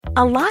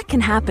A lot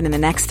can happen in the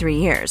next 3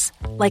 years.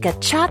 Like a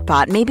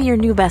chatbot may be your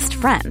new best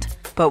friend.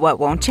 But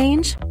what won't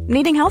change?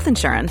 Needing health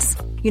insurance.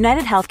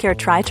 United Healthcare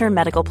Tri-Term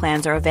Medical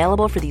Plans are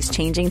available for these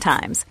changing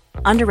times.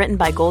 Underwritten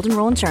by Golden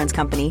Rule Insurance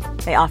Company,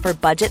 they offer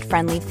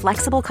budget-friendly,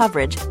 flexible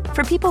coverage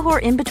for people who are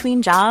in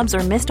between jobs or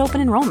missed open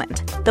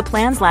enrollment. The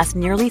plans last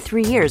nearly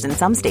 3 years in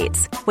some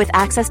states, with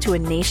access to a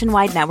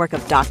nationwide network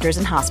of doctors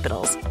and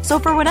hospitals. So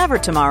for whatever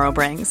tomorrow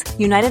brings,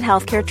 United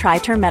Healthcare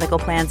Tri-Term Medical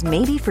Plans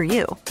may be for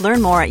you.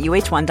 Learn more at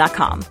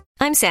uh1.com.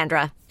 I'm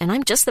Sandra, and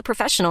I'm just the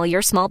professional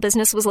your small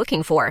business was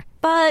looking for.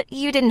 But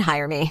you didn't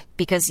hire me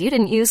because you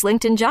didn't use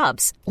LinkedIn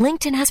Jobs.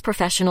 LinkedIn has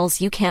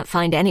professionals you can't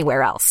find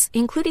anywhere else,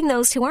 including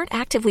those who aren't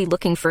actively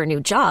looking for a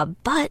new job,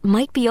 but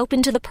might be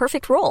open to the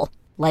perfect role,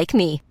 like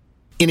me.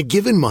 In a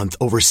given month,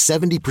 over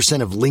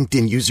 70% of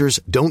LinkedIn users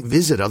don't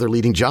visit other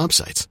leading job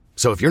sites.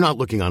 So if you're not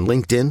looking on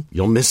LinkedIn,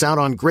 you'll miss out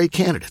on great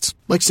candidates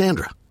like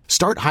Sandra.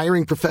 Start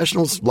hiring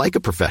professionals like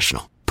a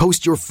professional.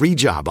 Post your free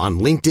job on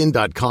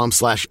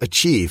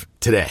linkedin.com/achieve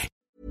today.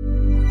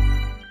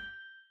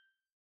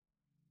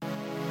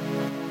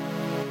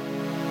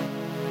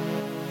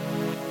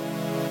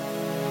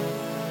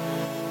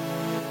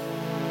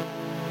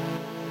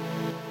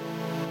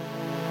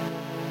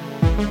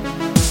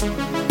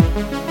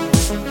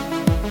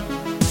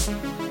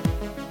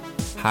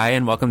 Hi,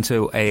 and welcome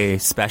to a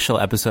special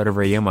episode of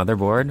Radio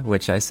Motherboard,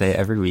 which I say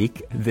every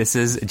week. This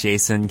is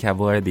Jason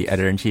Kebler, the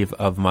editor-in-chief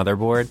of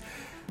Motherboard.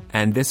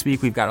 And this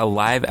week we've got a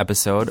live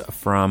episode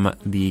from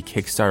the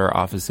Kickstarter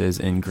offices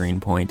in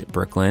Greenpoint,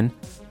 Brooklyn,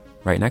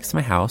 right next to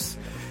my house.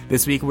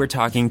 This week we're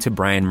talking to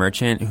Brian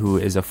Merchant, who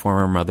is a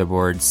former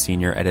Motherboard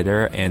senior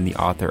editor and the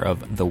author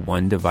of The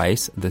One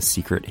Device, The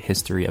Secret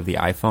History of the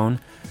iPhone.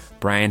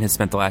 Brian has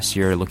spent the last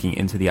year looking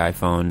into the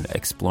iPhone,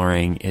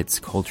 exploring its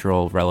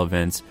cultural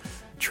relevance,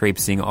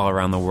 traipsing all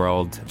around the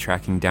world,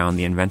 tracking down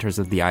the inventors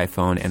of the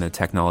iPhone and the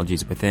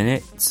technologies within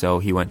it. So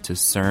he went to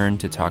CERN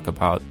to talk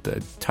about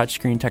the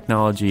touchscreen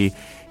technology.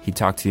 He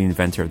talked to the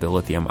inventor of the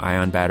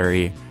lithium-ion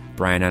battery.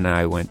 Brian and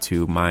I went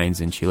to mines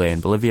in Chile and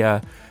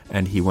Bolivia,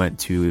 and he went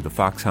to the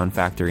Foxconn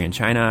factory in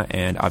China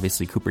and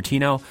obviously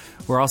Cupertino.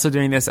 We're also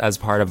doing this as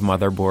part of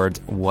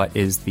Motherboard's What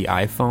is the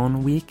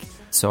iPhone Week.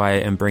 So I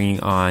am bringing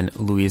on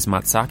Luis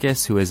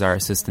Matsakis, who is our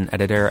assistant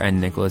editor,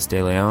 and Nicholas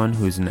De Leon,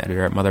 who's an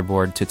editor at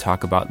Motherboard, to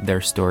talk about their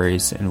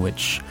stories in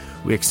which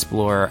we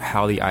explore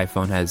how the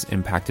iPhone has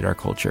impacted our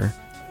culture.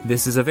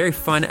 This is a very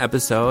fun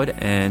episode,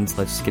 and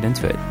let's get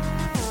into it.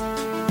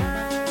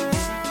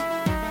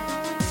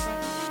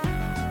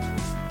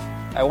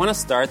 I want to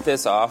start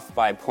this off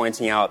by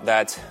pointing out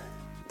that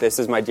this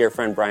is my dear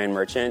friend Brian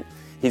Merchant.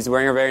 He's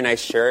wearing a very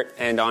nice shirt,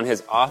 and on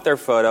his author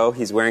photo,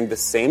 he's wearing the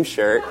same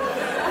shirt.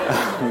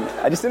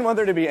 I just didn't want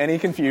there to be any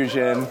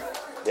confusion.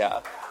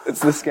 Yeah. It's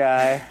this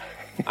guy.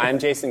 I'm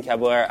Jason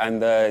Kebler. I'm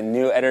the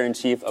new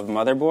editor-in-chief of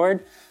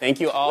Motherboard.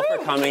 Thank you all for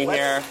coming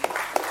here.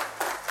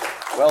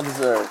 Well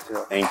deserved.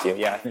 Yeah. Thank you.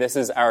 Yeah. This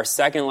is our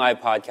second live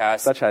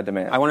podcast. Such high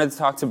demand. I wanted to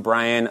talk to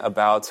Brian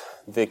about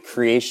the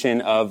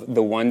creation of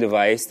The One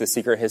Device, The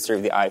Secret History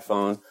of the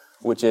iPhone,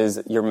 which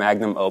is your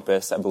magnum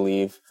opus, I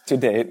believe. To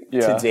date,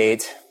 yeah. To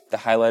date, the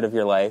highlight of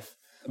your life.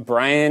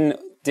 Brian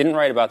didn't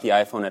write about the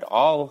iPhone at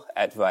all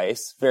at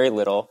Vice, very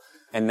little,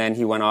 and then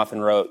he went off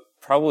and wrote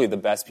probably the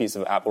best piece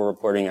of Apple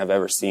reporting I've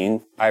ever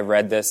seen. I've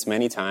read this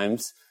many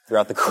times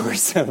throughout the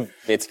course of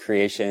its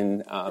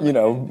creation.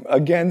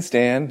 Against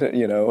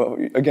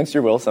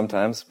your will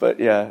sometimes, but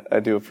yeah,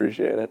 I do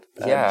appreciate it.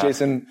 Yeah.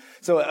 Jason,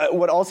 so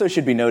what also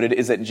should be noted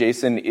is that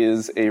Jason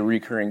is a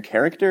recurring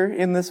character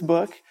in this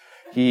book.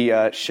 He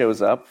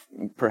shows up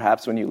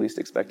perhaps when you least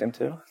expect him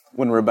to,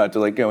 when we're about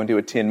to go into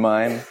a tin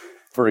mine,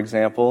 for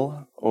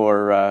example,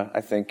 or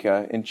I think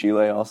in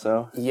Chile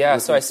also. Yeah,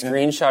 so I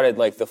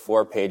screenshotted the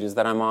 4 pages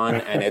that I'm on,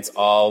 and it's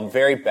all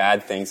very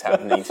bad things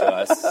happening to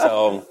us.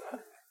 So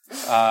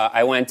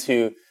I went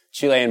to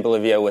Chile and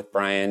Bolivia with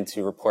Brian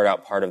to report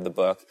out part of the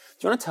book. Do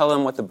you want to tell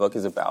them what the book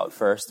is about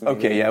first? Maybe?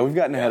 Okay, yeah, we've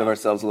gotten ahead of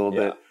ourselves a little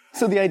bit.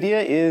 So the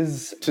idea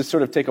is to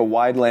sort of take a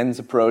wide lens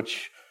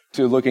approach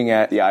to looking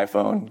at the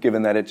iPhone,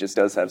 given that it just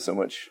does have so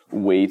much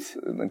weight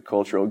and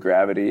cultural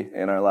gravity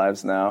in our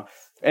lives now,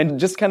 and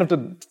just kind of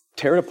to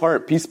tear it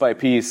apart piece by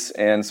piece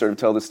and sort of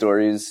tell the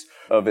stories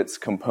of its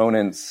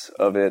components,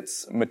 of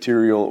its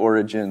material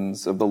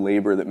origins, of the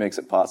labor that makes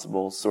it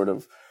possible, sort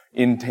of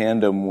in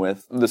tandem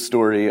with the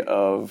story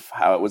of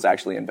how it was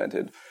actually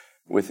invented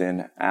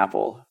within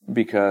Apple.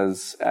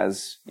 Because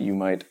as you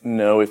might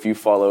know, if you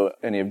follow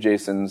any of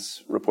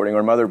Jason's reporting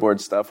or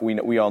Motherboard stuff,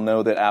 we all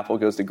know that Apple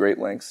goes to great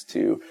lengths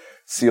to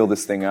seal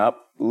this thing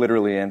up,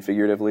 literally and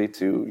figuratively,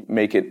 to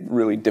make it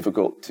really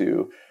difficult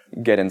to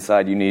get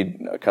inside. You need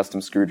a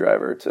custom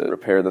screwdriver to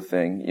repair the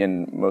thing,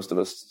 and most of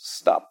us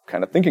stop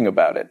kind of thinking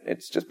about it.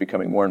 It's just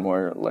becoming more and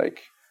more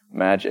like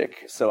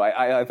magic. So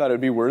I thought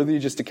it'd be worthy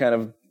just to kind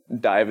of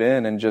dive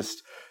in and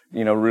just,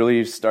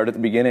 really start at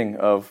the beginning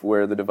of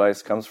where the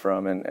device comes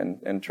from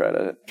and try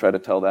to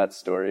tell that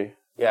story.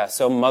 Yeah,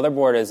 so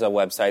Motherboard is a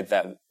website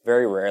that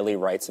very rarely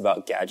writes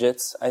about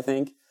gadgets, I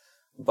think.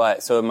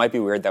 But so it might be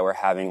weird that we're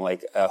having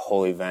a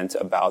whole event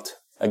about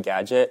a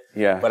gadget.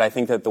 Yeah. But I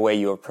think that the way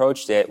you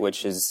approached it,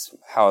 which is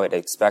how I'd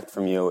expect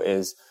from you,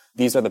 is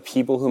these are the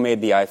people who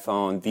made the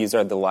iPhone. These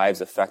are the lives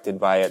affected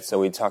by it. So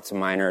we talked to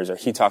miners, or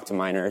he talked to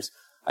miners.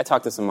 I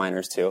talked to some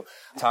miners too.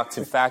 Talked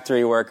to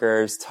factory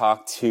workers,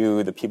 talked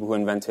to the people who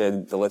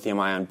invented the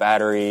lithium-ion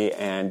battery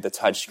and the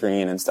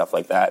touchscreen and stuff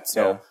like that.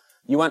 So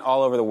you went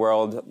all over the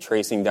world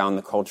tracing down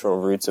the cultural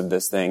roots of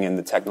this thing and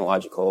the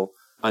technological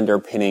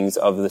underpinnings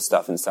of the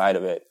stuff inside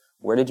of it.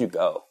 Where did you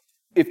go?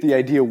 If the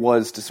idea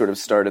was to sort of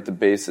start at the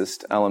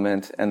basest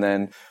element and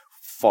then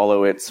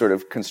follow its sort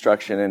of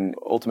construction and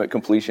ultimate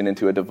completion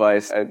into a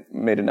device, I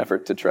made an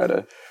effort to try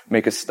to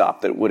make a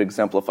stop that would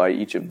exemplify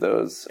each of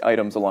those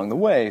items along the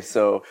way.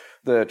 So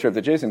the trip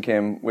that Jason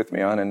came with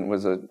me on and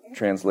was a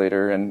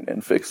translator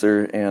and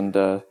fixer, and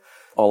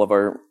all of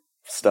our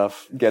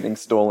stuff getting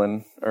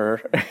stolen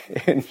or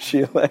in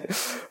Chile.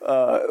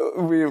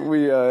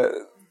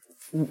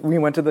 We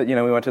went to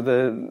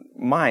the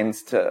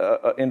mines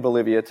in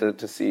Bolivia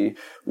to see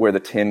where the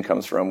tin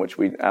comes from, which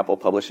Apple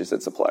publishes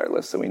its supplier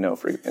list, so we know,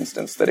 for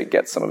instance, that it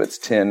gets some of its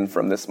tin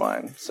from this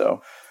mine.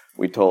 So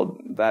we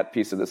told that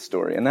piece of the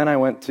story. And then I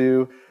went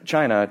to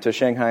China, to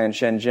Shanghai and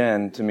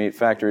Shenzhen, to meet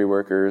factory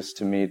workers,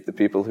 to meet the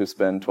people who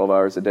spend 12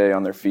 hours a day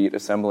on their feet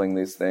assembling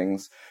these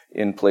things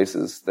in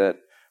places that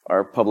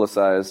are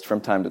publicized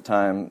from time to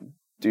time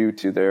due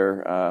to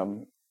their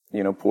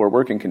poor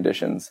working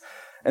conditions.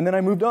 And then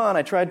I moved on.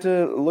 I tried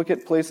to look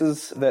at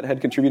places that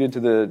had contributed to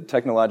the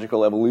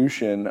technological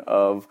evolution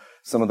of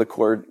some of the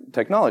core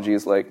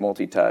technologies like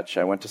multi-touch.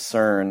 I went to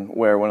CERN,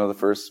 where one of the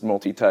first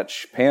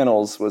multi-touch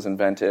panels was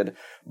invented,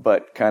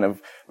 but kind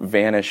of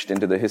vanished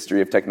into the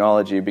history of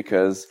technology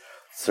because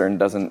CERN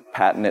doesn't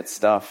patent its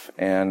stuff.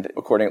 And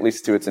according at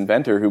least to its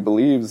inventor, who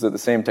believes that the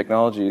same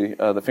technology,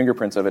 the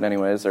fingerprints of it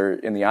anyways, are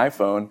in the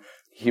iPhone,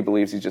 he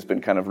believes he's just been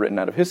kind of written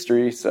out of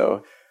history.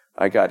 So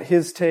I got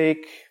his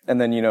take,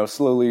 and then,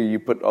 slowly you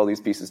put all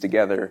these pieces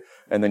together,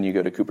 and then you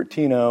go to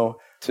Cupertino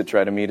to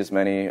try to meet as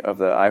many of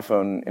the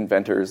iPhone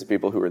inventors, the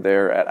people who were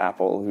there at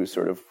Apple, who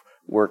sort of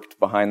worked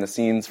behind the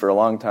scenes for a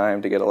long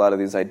time to get a lot of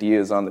these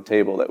ideas on the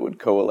table that would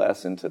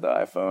coalesce into the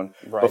iPhone.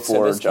 Right,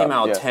 so this came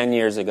out 10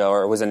 years ago,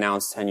 or it was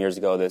announced 10 years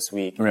ago this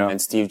week,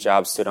 and Steve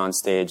Jobs stood on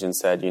stage and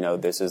said,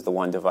 this is the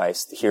one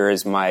device. Here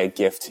is my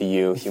gift to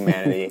you,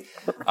 humanity.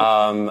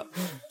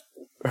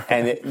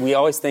 And we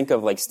always think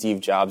of Steve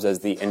Jobs as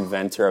the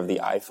inventor of the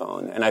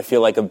iPhone. And I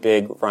feel like a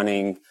big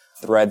running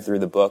thread through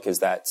the book is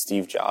that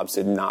Steve Jobs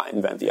did not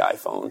invent the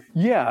iPhone.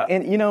 Yeah.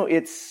 And,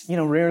 it's,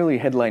 rarely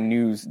headline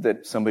news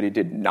that somebody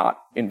did not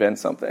invent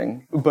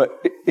something. But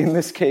in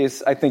this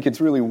case, I think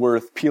it's really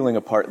worth peeling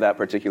apart that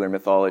particular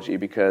mythology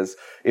because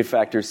it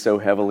factors so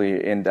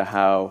heavily into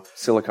how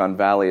Silicon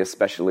Valley,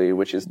 especially,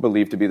 which is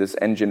believed to be this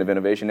engine of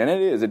innovation, and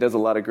it does a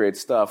lot of great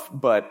stuff,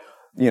 but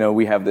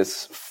we have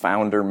this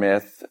founder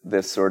myth,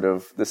 this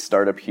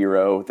startup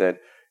hero that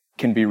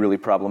can be really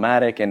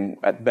problematic and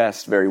at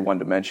best very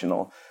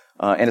one-dimensional.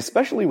 And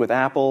especially with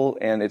Apple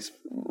and its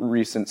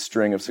recent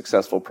string of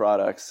successful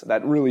products,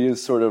 that really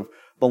is sort of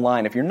the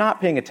line. If you're not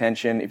paying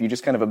attention, if you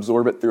just kind of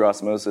absorb it through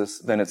osmosis,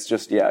 then it's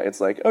just,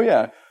 it's like, oh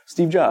yeah,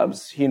 Steve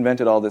Jobs, he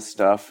invented all this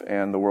stuff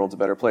and the world's a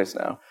better place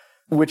now.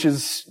 Which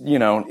is,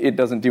 it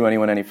doesn't do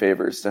anyone any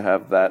favors to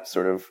have that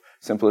sort of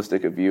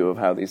simplistic a view of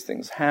how these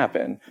things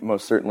happen.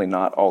 Most certainly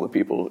not all the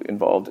people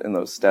involved in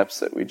those steps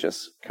that we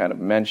just kind of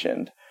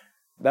mentioned.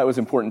 That was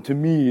important to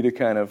me to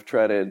kind of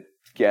try to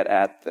get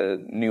at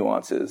the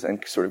nuances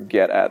and sort of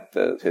get at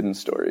the hidden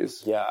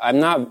stories. Yeah,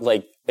 I'm not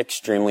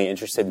extremely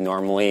interested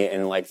normally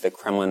in the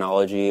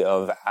Kremlinology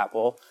of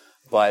Apple.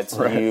 But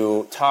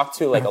you talk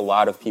to a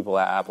lot of people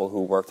at Apple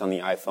who worked on the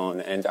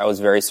iPhone, and I was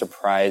very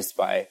surprised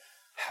by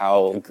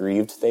how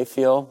aggrieved they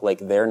feel.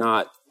 They're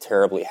not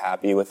terribly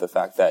happy with the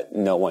fact that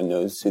no one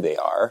knows who they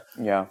are.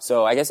 Yeah.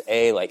 So I guess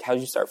A, how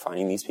did you start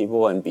finding these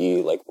people? And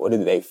B, what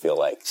did they feel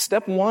like?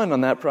 Step one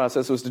on that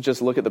process was to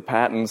just look at the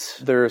patents.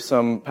 There are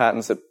some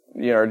patents that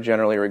are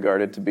generally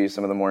regarded to be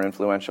some of the more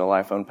influential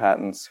iPhone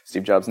patents.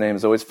 Steve Jobs' name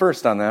is always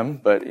first on them,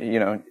 but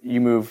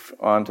you move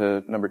on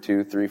to number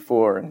 2, 3,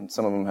 4, and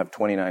some of them have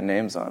 29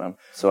 names on them.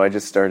 So I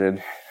just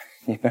started,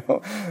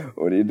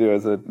 what do you do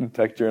as a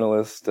tech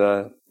journalist?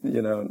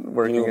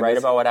 Working. You write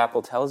about what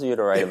Apple tells you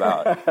to write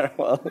about.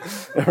 Well,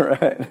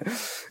 right.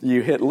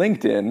 You hit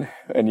LinkedIn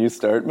and you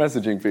start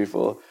messaging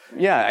people.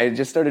 Yeah, I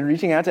just started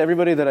reaching out to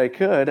everybody that I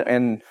could,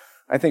 and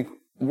I think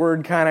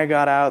word kind of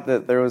got out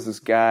that there was this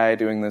guy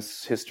doing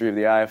this history of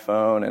the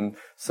iPhone, and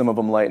some of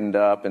them lightened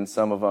up, and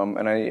some of them,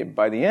 and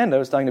by the end, I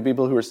was talking to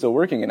people who were still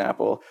working in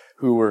Apple,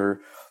 who were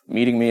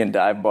meeting me in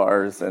dive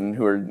bars and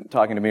who were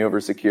talking to me over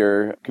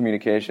secure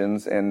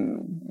communications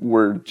and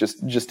were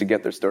just to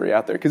get their story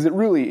out there. Because it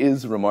really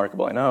is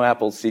remarkable. I know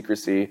Apple's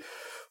secrecy,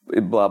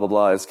 blah, blah,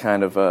 blah, is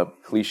kind of a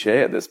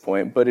cliche at this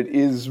point, but it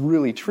is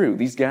really true.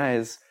 These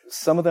guys,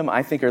 some of them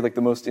I think are the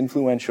most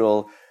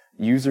influential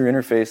user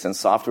interface and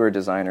software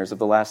designers of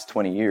the last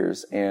 20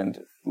 years, and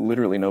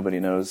literally nobody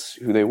knows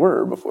who they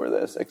were before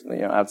this,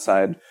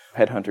 outside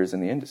headhunters in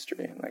the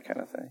industry and that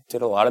kind of thing.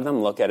 Did a lot of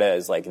them look at it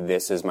as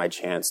this is my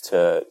chance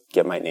to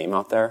get my name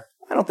out there?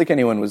 I don't think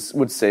anyone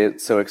would say it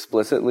so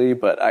explicitly,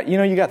 but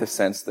you got the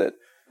sense that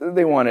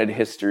they wanted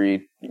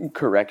history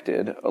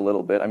corrected a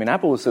little bit. I mean,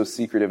 Apple was so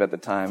secretive at the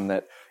time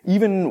that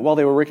even while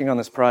they were working on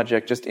this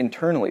project, just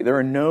internally, there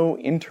are no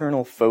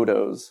internal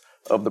photos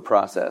of the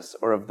process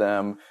or of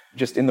them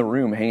just in the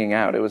room hanging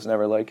out. It was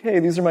never like, hey,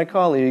 these are my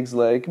colleagues,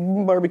 like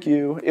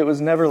barbecue. It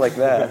was never like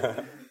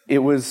that. It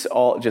was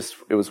all just,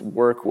 it was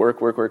work,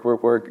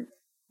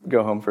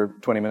 go home for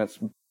 20 minutes,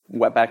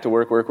 went back to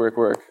work.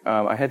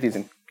 I had these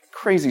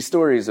crazy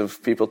stories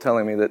of people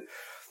telling me that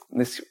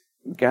this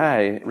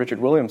guy, Richard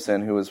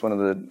Williamson, who was one of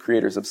the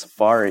creators of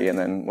Safari and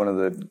then one of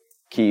the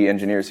key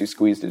engineers who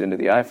squeezed it into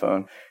the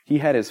iPhone, he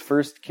had his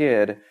first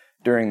kid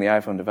during the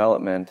iPhone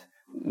development,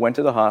 went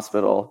to the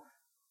hospital,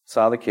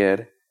 saw the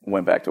kid,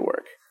 went back to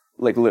work.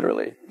 Like,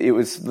 literally. It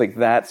was like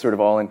that sort of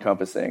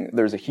all-encompassing.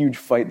 There's a huge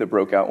fight that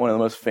broke out. One of the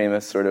most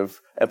famous sort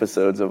of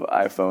episodes of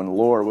iPhone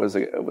lore was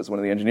one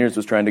of the engineers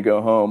was trying to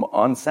go home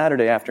on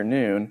Saturday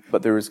afternoon,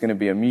 but there was going to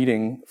be a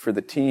meeting for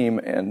the team,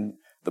 and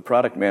the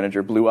product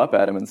manager blew up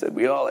at him and said,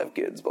 we all have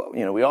kids,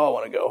 we all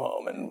want to go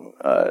home.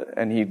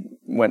 And he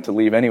went to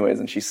leave anyways,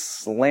 and she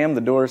slammed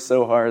the door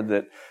so hard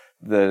that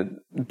the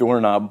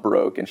doorknob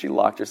broke and she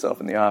locked herself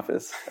in the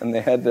office. And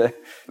the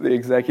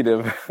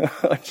executive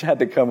had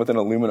to come with an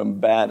aluminum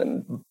bat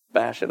and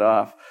bash it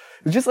off.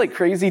 It was just like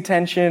crazy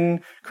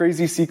tension,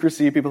 crazy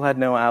secrecy. People had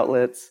no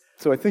outlets.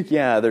 So I think,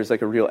 there's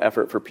like a real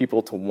effort for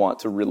people to want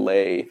to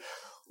relay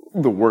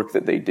the work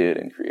that they did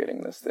in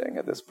creating this thing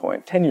at this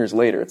point. 10 years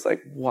later, it's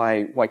like,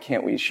 why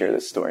can't we share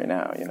this story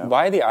now,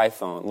 Why the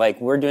iPhone?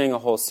 Like, we're doing a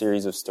whole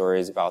series of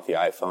stories about the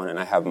iPhone, and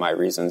I have my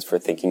reasons for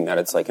thinking that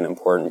it's like an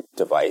important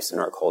device in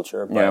our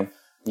culture. But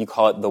you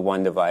call it the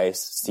one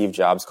device. Steve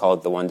Jobs called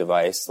it the one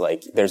device.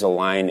 Like, there's a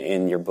line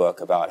in your book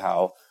about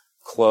how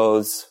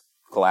clothes,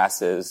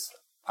 glasses,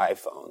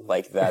 iPhone.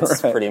 Like,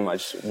 that's pretty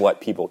much what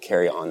people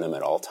carry on them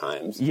at all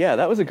times. Yeah,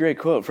 that was a great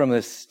quote from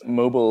this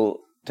mobile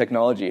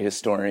technology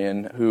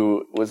historian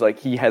who was like,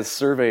 he has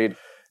surveyed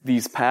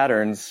these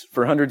patterns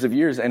for hundreds of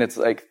years, and it's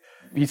like,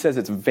 he says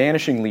it's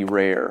vanishingly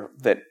rare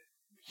that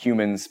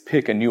humans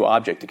pick a new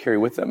object to carry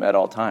with them at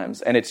all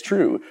times. And it's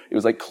true. It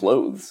was like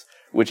clothes,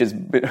 which is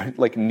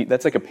like,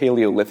 that's like a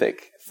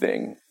Paleolithic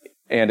thing.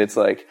 And it's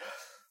like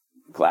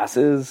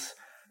glasses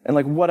and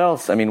like, what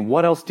else? I mean,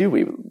 what else do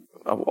we?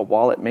 A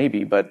wallet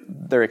maybe, but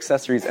they're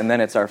accessories, and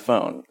then it's our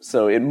phone.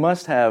 So it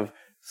must have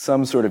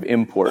some sort of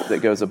import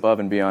that goes above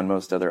and beyond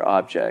most other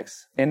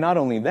objects. And not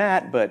only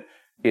that, but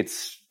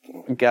it's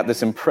got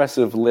this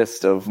impressive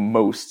list of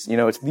most,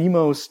 it's the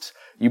most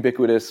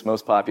ubiquitous,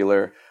 most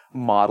popular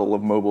model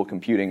of mobile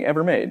computing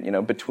ever made.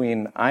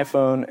 Between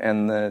iPhone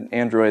and the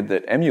Android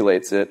that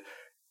emulates it,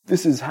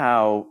 this is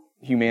how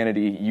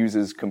humanity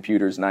uses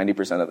computers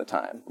 90% of the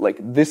time. Like,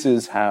 this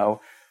is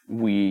how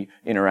we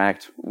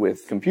interact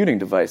with computing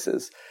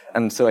devices.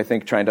 And so I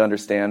think trying to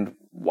understand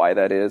why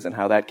that is and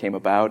how that came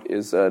about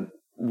is a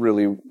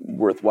really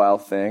worthwhile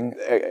thing.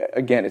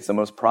 Again, it's the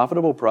most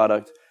profitable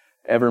product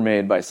ever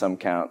made by some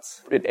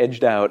counts. It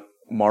edged out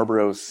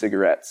Marlboro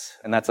cigarettes,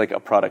 and that's like a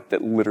product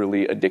that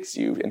literally addicts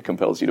you and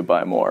compels you to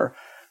buy more.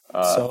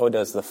 So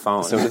does the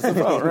phone.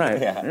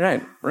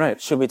 Right.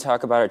 Should we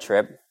talk about our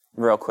trip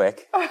real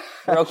quick?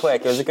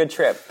 It was a good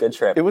trip.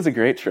 It was a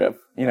great trip.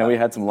 We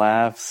had some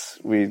laughs.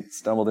 We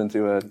stumbled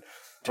into a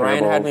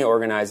Brian had me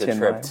organize a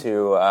trip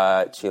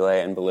to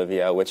Chile and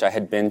Bolivia, which I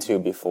had been to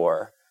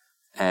before.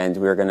 And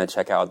we were going to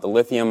check out the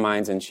lithium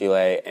mines in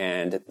Chile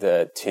and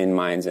the tin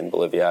mines in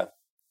Bolivia.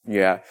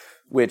 Yeah.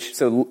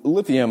 So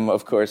lithium,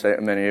 of course,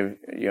 many of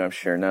you, I'm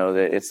sure, know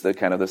that it's the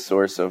kind of the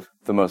source of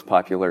the most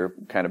popular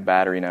kind of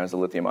battery now is a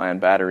lithium-ion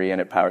battery,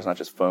 and it powers not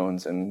just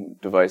phones and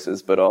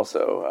devices, but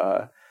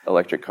also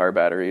electric car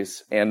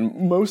batteries.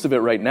 And most of it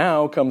right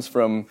now comes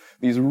from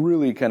these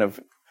really kind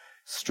of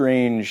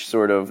strange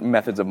sort of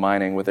methods of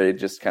mining where they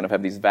just kind of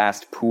have these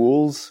vast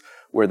pools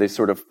where they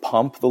sort of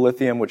pump the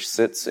lithium, which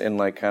sits in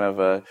like kind of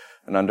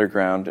an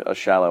underground, a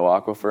shallow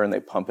aquifer, and they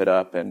pump it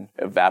up and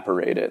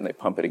evaporate it, and they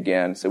pump it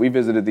again. So we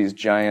visited these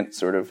giant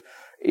sort of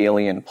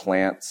alien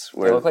plants.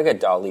 They look like a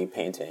Dali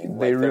painting.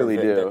 They really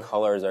do. The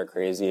colors are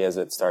crazy as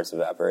it starts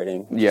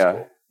evaporating. Yeah,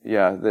 cool.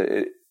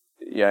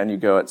 Yeah, and you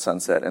go at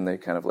sunset, and they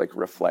kind of like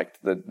reflect.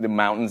 The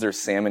mountains are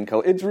salmon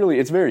color.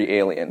 It's very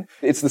alien.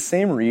 It's the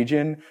same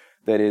region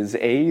that is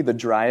the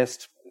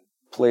driest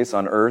place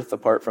on Earth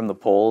apart from the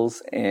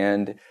poles,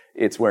 and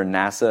it's where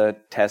NASA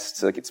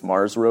tests like its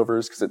Mars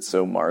rovers because it's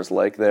so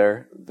Mars-like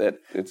there that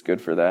it's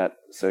good for that.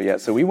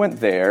 So we went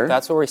there.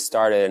 That's where we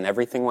started, and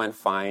everything went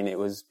fine. It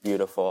was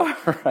beautiful.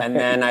 Right. And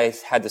then I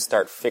had to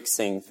start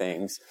fixing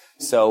things.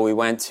 So we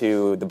went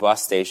to the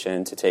bus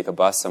station to take a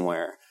bus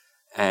somewhere,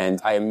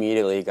 and I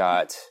immediately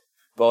got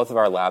both of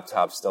our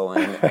laptops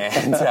stolen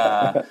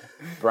and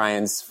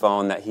Brian's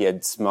phone that he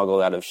had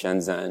smuggled out of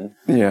Shenzhen.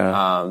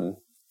 Yeah.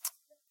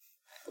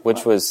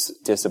 Which was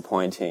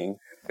disappointing.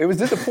 It was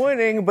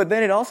disappointing, but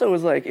then it also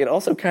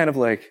kind of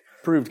like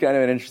proved kind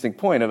of an interesting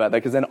point about that,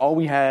 because then all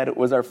we had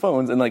was our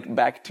phones, and like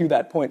back to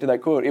that point, to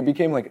that quote, it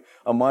became like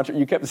a mantra.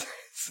 You kept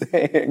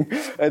saying,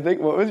 I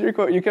think, what was your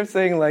quote? You kept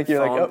saying like,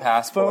 you're phone, like,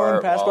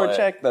 passport, passport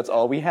check, that's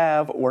all we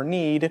have or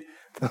need.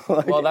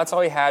 Like, well, that's all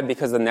we had,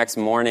 because the next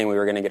morning we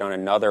were going to get on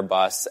another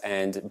bus,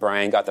 and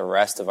Brian got the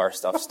rest of our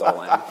stuff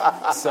stolen.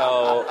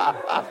 So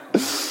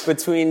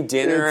between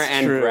dinner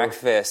and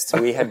breakfast,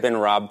 we had been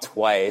robbed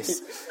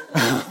twice.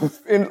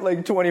 In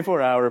like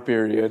 24-hour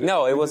period.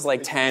 No, it was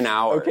like 10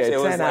 hours. Okay, it 10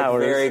 was like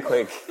hours. Very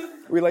quick.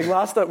 We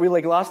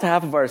lost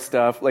half of our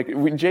stuff. Like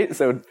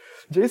so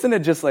Jason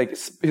had just like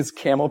his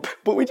camel,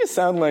 but we just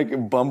sound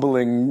like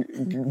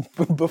bumbling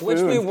buffoons.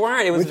 Which we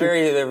weren't. It was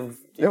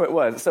No, it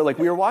was. So like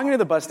we were walking to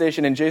the bus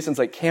station, and Jason's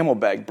like camel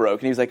bag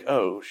broke, and he's like,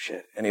 oh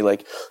shit. And he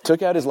like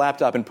took out his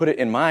laptop and put it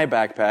in my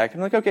backpack. And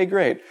I'm like, okay,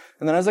 great.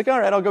 And then I was like, all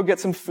right, I'll go get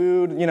some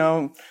food,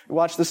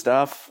 watch the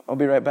stuff. I'll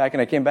be right back.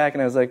 And I came back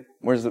and I was like,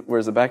 where's the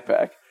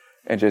backpack?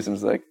 And Jason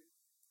was like,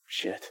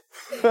 shit.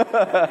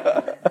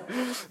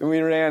 And we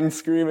ran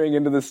screaming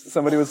into this.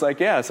 Somebody was like,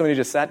 yeah, somebody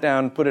just sat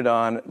down, put it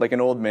on, like an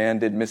old man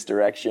did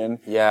misdirection.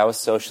 Yeah, it was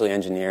socially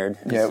engineered.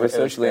 Yeah, it was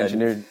socially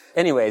engineered.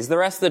 Anyways, the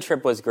rest of the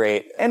trip was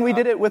great. And we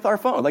did it with our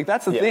phone. Like,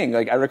 that's the thing.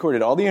 Like, I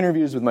recorded all the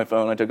interviews with my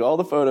phone. I took all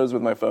the photos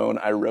with my phone.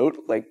 I wrote,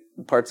 like,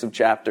 parts of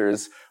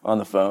chapters on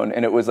the phone.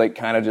 And it was, like,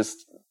 kind of just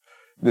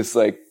this,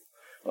 like,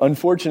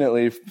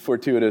 unfortunately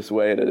fortuitous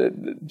way to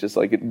just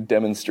like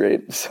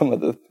demonstrate some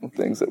of the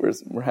things that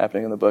were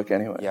happening in the book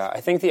anyway. Yeah,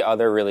 I think the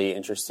other really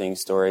interesting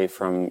story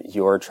from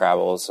your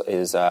travels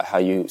is how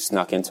you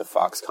snuck into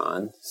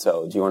Foxconn.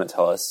 So do you want to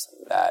tell us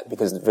that?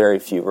 Because very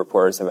few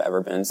reporters have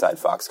ever been inside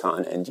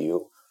Foxconn, and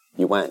you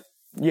went.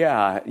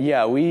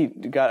 Yeah, we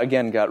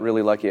got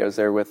really lucky. I was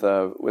there with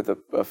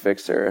a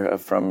fixer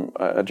from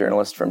a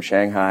journalist from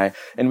Shanghai,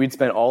 and we'd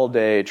spent all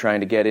day trying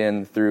to get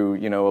in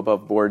through,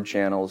 above board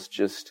channels,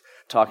 just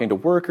talking to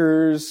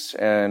workers,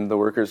 and the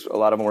workers, a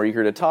lot of them were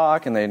eager to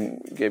talk, and they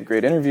gave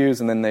great interviews,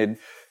 and then they'd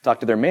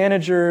talk to their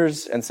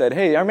managers and said,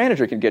 hey, our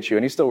manager can get you,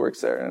 and he still works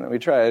there. And we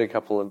tried a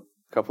couple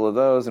of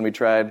those, and we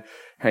tried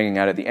hanging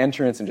out at the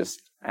entrance and just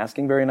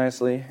asking very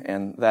nicely,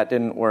 and that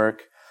didn't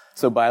work.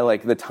 So by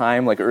like the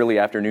time like early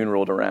afternoon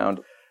rolled around,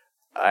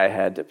 I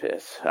had to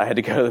piss. I had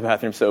to go to the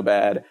bathroom so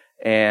bad,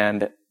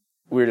 and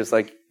we were just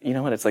like, you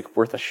know what, it's like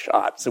worth a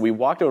shot. So we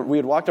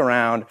had walked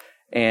around,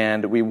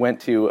 and we went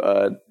to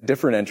a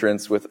different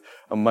entrance with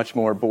a much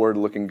more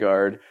bored-looking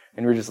guard,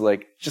 and we were just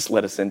like, just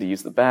let us in to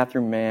use the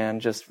bathroom, man.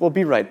 We'll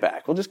be right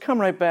back. We'll just come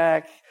right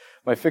back.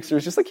 My fixer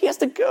was just like, he has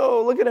to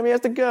go. Look at him, he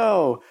has to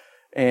go.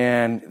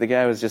 And the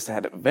guy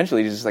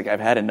eventually he's just like, I've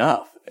had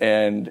enough.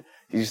 And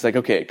he's just like,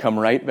 okay, come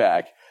right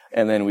back.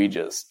 And then we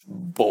just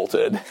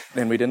bolted,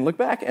 and we didn't look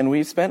back. And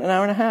we spent an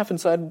hour and a half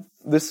inside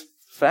this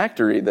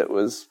factory that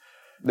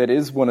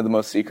is one of the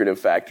most secretive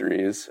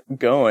factories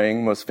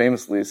going, most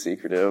famously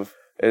secretive.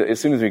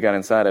 As soon as we got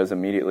inside, I was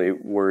immediately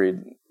worried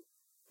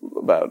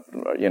about,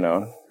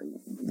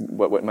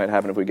 what might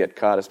happen if we get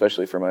caught,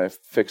 especially for my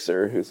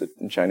fixer, who's a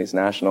Chinese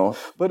national.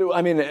 But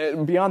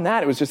beyond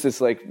that, it was just this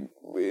like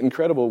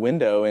incredible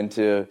window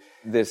into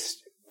this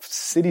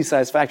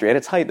city-sized factory. At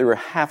its height, there were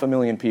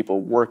 500,000 people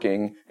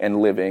working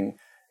and living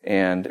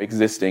and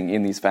existing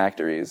in these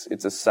factories.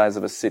 It's the size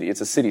of a city.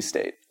 It's a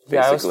city-state. Basically.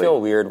 Yeah, I always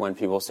feel weird when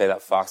people say that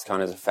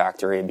Foxconn is a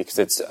factory, because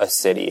it's a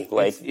city.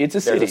 Like, it's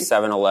a city. There's a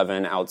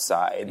 7-Eleven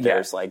outside.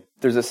 Yeah.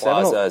 There's a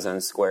plazas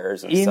and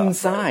squares and stuff.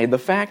 Inside the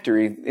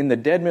factory, in the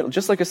dead middle,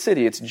 just like a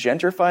city, it's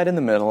gentrified in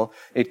the middle.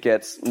 It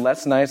gets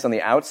less nice on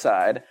the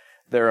outside.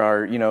 There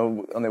are,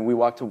 we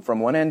walked from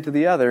one end to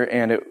the other,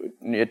 and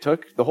it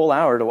took the whole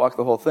hour to walk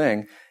the whole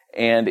thing.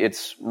 And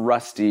it's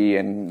rusty,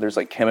 and there's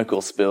like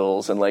chemical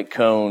spills and like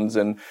cones,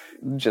 and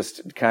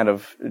just kind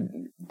of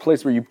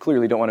place where you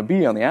clearly don't want to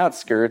be on the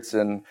outskirts,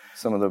 and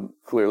some of the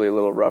clearly a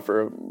little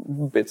rougher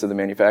bits of the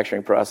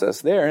manufacturing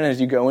process there. And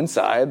as you go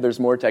inside, there's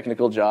more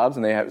technical jobs,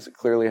 and they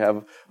clearly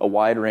have a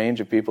wide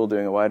range of people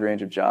doing a wide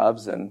range of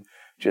jobs, and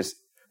just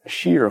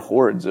sheer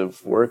hordes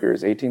of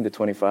workers, 18 to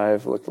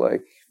 25 looked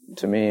like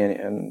to me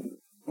and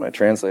my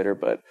translator,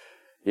 but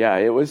yeah,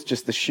 it was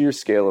just the sheer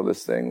scale of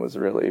this thing was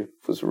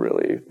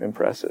really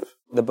impressive.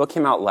 The book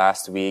came out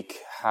last week.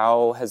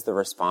 How has the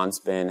response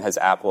been? Has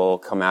Apple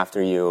come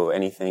after you?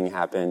 Anything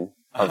happen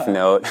of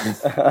note?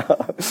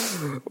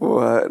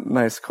 What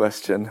nice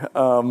question.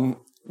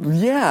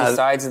 Yeah.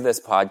 Besides this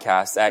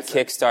podcast, at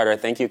Kickstarter,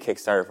 thank you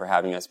Kickstarter for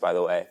having us, by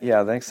the way.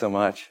 Yeah, thanks so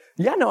much.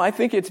 Yeah, no, I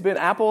think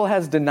Apple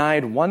has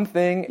denied one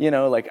thing,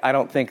 I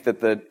don't think that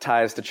the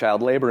ties to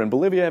child labor in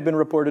Bolivia have been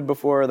reported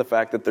before. The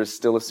fact that there's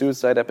still a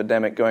suicide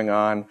epidemic going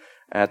on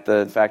at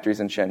the factories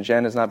in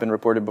Shenzhen has not been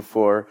reported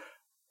before.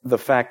 The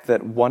fact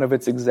that one of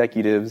its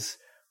executives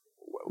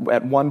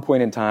at one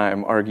point in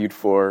time argued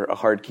for a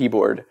hard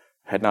keyboard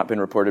had not been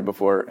reported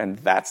before, and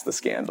that's the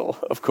scandal,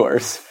 of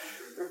course.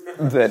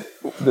 That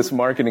this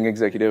marketing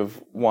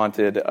executive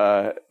wanted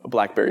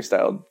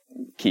BlackBerry-style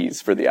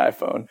keys for the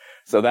iPhone.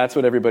 So that's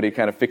what everybody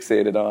kind of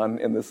fixated on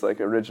in this like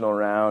original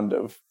round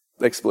of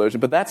explosion.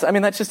 But that's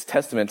just a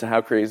testament to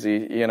how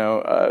crazy,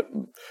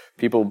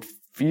 people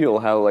feel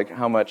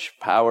how much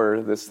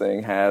power this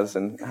thing has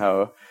and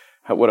how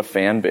what a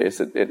fan base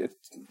it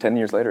 10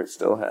 years later it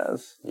still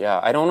has. Yeah,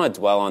 I don't want to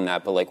dwell on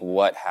that, but like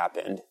what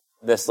happened?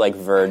 This like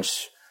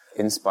Verge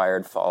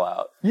inspired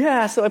fallout.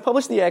 Yeah, so I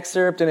published the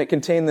excerpt and it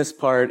contained this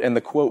part, and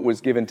the quote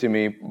was given to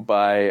me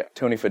by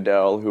Tony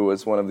Fadell, who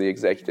was one of the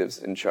executives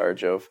in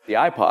charge of the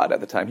iPod at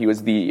the time. He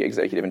was the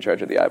executive in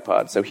charge of the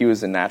iPod, so he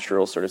was a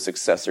natural sort of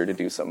successor to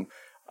do some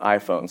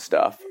iPhone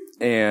stuff.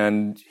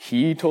 And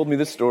he told me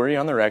the story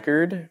on the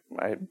record.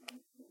 I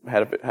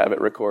have it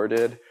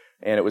recorded,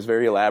 and it was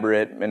very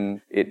elaborate,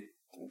 and it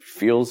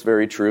feels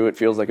very true. It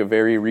feels like a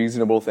very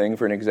reasonable thing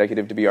for an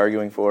executive to be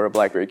arguing for, a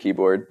BlackBerry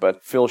keyboard.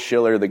 But Phil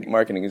Schiller, the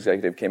marketing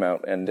executive, came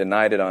out and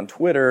denied it on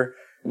Twitter,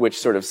 which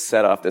sort of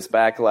set off this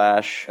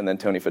backlash. And then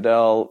Tony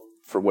Fadell,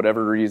 for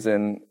whatever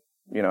reason,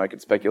 I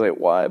could speculate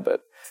why,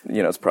 but,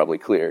 it's probably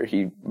clear.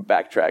 He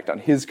backtracked on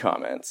his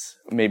comments,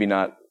 maybe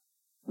not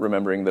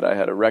remembering that I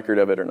had a record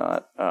of it or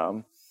not.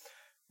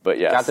 But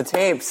yeah. Got the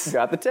tapes.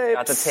 Got the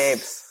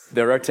tapes.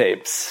 There are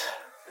tapes.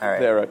 All right.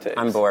 There are tapes.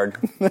 I'm bored.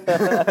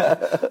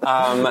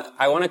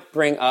 I want to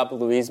bring up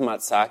Louise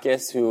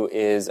Matsakis, who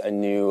is a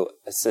new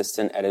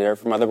assistant editor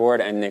for Motherboard,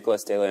 and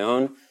Nicholas De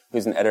Leon,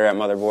 who's an editor at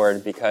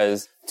Motherboard,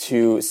 because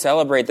to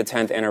celebrate the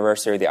 10th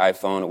anniversary of the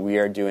iPhone, we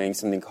are doing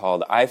something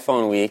called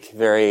iPhone Week.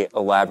 Very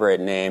elaborate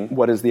name.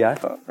 What is the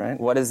iPhone, right?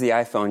 What is the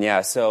iPhone? Yeah.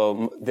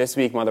 So this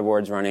week,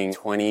 Motherboard's running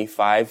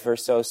 25 or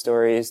so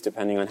stories,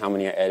 depending on how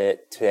many I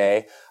edit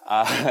today,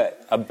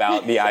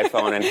 about the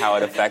iPhone and how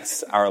it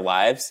affects our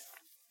lives.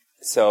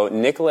 So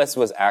Nicholas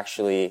was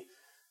actually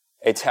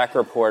a tech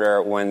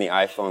reporter when the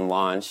iPhone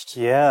launched.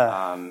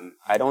 Yeah.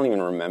 I don't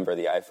even remember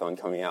the iPhone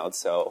coming out,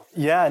 so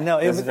yeah, no,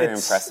 it was very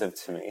impressive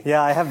to me.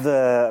 Yeah,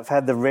 I've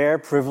had the rare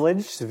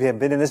privilege to have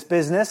been in this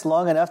business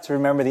long enough to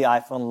remember the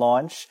iPhone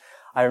launch.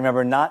 I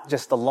remember not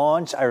just the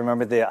launch, I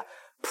remember the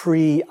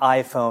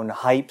pre-iPhone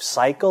hype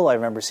cycle. I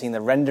remember seeing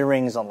the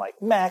renderings on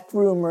like Mac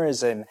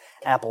Rumors and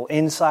Apple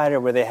Insider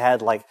where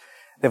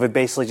they would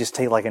basically just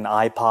take like an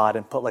iPod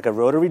and put like a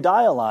rotary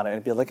dial on it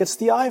and be like, it's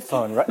the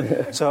iPhone,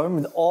 right? So I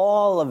remember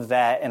all of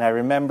that, and I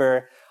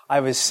remember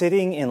I was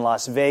sitting in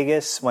Las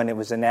Vegas when it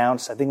was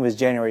announced. I think it was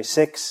January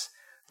 6,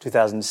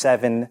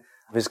 2007.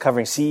 I was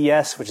covering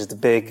CES, which is the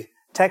big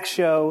tech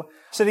show,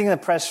 sitting in the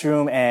press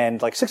room, and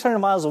like 600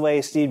 miles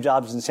away, Steve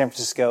Jobs is in San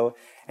Francisco,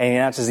 and he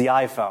announces the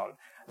iPhone.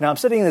 Now I'm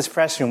sitting in this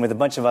press room with a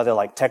bunch of other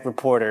like tech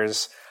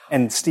reporters,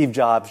 and Steve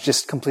Jobs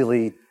just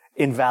completely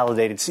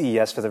invalidated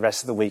CES for the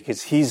rest of the week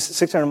because he's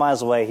 600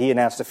 miles away. He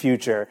announced the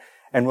future,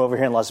 and we're over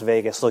here in Las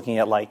Vegas looking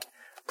at like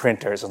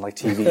printers and like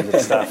TVs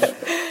and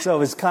stuff. So it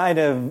was kind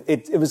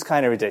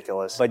of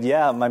ridiculous. But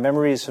yeah, my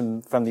memories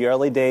from the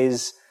early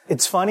days.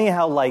 It's funny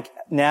how like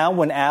now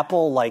when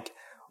Apple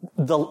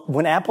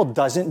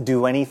doesn't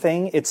do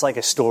anything, it's like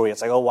a story.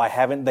 It's like, oh, why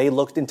haven't they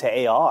looked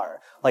into AR?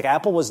 Like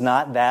Apple was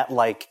not that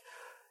like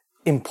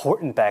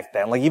important back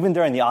then. Like even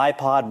during the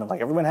iPod, when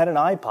like everyone had an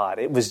iPod,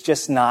 it was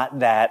just not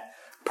that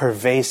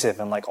pervasive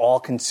and like all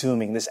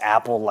consuming, this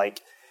Apple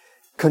like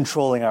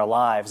controlling our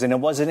lives. And it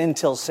wasn't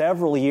until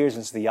several years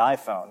into the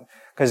iPhone,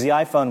 because the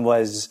iPhone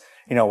was,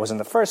 wasn't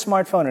the first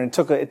smartphone, and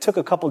it took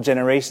a couple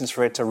generations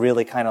for it to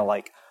really kind of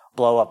like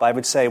blow up. I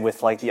would say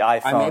with like the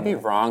iPhone. I may be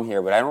wrong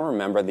here, but I don't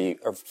remember the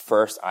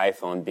first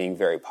iPhone being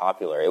very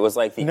popular. It was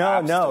like the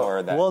App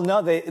Store.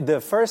 The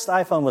first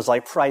iPhone was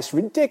like priced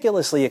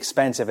ridiculously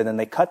expensive, and then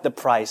they cut the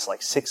price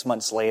like 6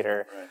 months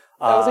later. Right.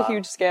 That was a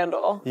huge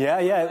scandal.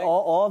 Yeah.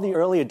 All the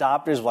early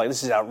adopters were like,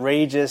 this is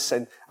outrageous.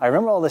 And I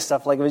remember all this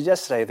stuff like it was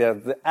yesterday.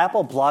 The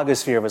Apple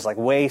blogosphere was like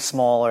way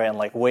smaller and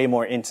like way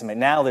more intimate.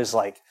 Now there's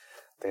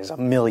a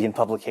million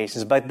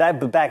publications. But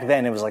back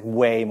then it was like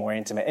way more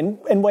intimate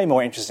and way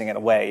more interesting in a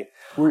way.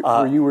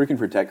 Were you working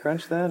for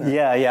TechCrunch then? Or?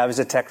 Yeah, I was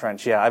at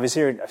TechCrunch. Yeah, I was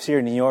here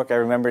in New York. I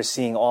remember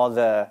seeing all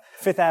the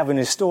Fifth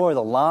Avenue store,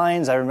 the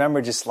lines. I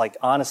remember just like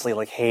honestly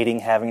like hating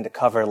having to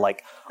cover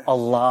like a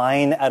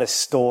line at a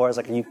store. I was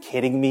like, are you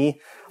kidding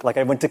me? Like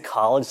I went to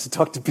college to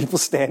talk to people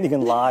standing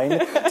in line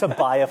to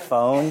buy a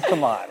phone.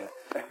 Come on.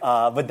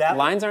 But that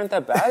lines aren't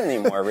that bad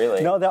anymore,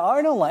 really. No, there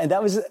are no lines.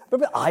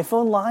 Remember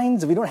iPhone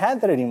lines? We don't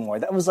have that anymore.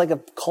 That was like a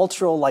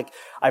cultural, like,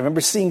 I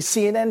remember seeing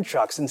CNN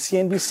trucks and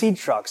CNBC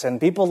trucks and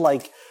people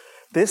like,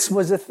 this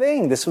was a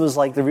thing. This was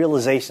like the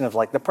realization of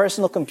like the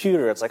personal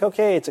computer. It's like,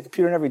 okay, it's a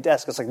computer in every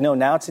desk. It's like, no,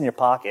 now it's in your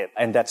pocket.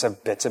 And that's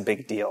a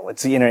big deal.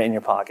 It's the internet in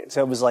your pocket.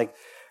 So it was like,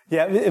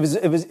 yeah,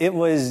 it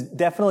was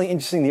definitely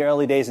interesting in the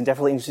early days and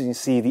definitely interesting to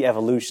see the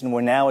evolution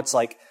where now it's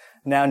like,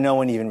 now no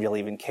one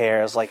even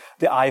cares. Like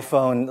the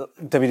iPhone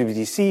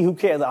WWDC, who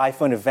cares? The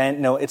iPhone event,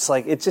 no, it's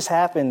like, it just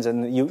happens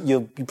and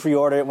you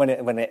pre-order it when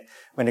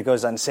it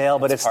goes on sale,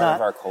 but it's part not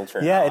of our culture.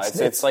 Yeah, now.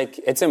 It's like,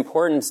 it's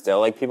important still.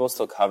 Like people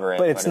still cover it.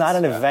 But it's not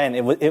an event.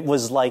 It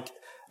was like,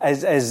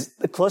 as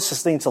the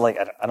closest thing to like,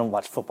 I don't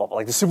watch football, but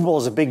like the Super Bowl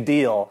is a big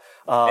deal.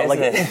 Is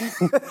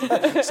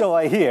it? So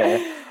I hear.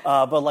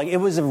 But like, it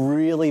was a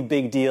really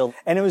big deal.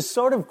 And it was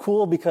sort of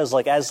cool because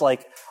like, as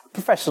like a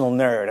professional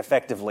nerd,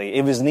 effectively,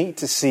 it was neat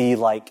to see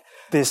like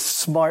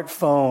this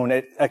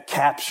smartphone, a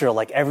capture,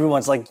 like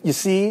everyone's like, you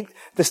see,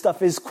 this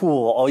stuff is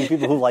cool. All you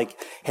people who like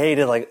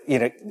hated, like, you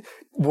know,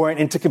 weren't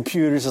into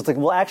computers. It's like,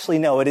 well, actually,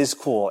 no, it is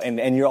cool.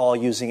 And you're all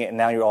using it and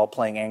now you're all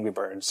playing Angry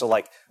Birds. So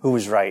like, who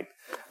was right?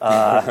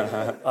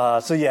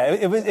 So yeah,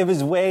 it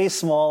was way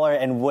smaller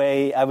and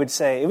way, I would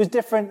say, it was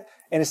different,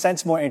 in a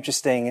sense, more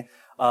interesting.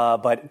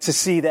 But to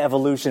see the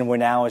evolution where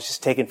now it's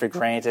just taken for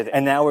granted.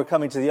 And now we're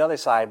coming to the other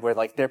side where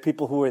like there are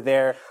people who are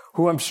there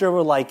who I'm sure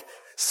were like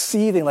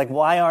seething, like,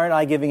 why aren't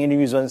I giving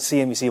interviews on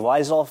CNBC? Why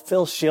is all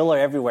Phil Schiller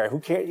everywhere? Who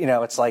cares? You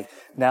know, it's like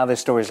now there's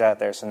stories out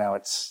there. So now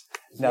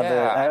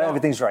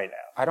everything's right now.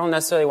 I don't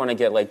necessarily want to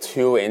get like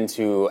too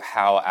into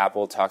how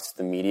Apple talks to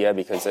the media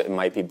because it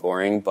might be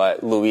boring,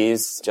 but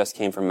Louise just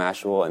came from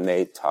Mashable and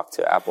they talk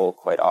to Apple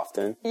quite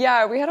often.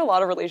 Yeah, we had a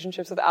lot of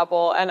relationships with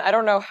Apple, and I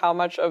don't know how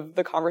much of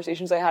the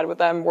conversations I had with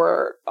them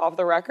were off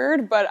the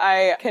record, but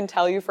I can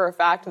tell you for a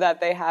fact that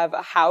they have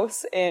a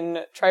house in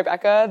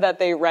Tribeca that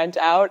they rent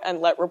out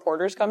and let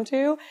reporters come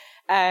to.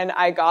 And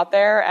I got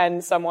there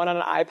and someone on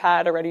an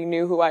iPad already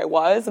knew who I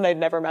was and I'd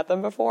never met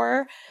them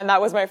before. And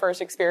that was my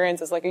first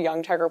experience as like a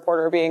young tech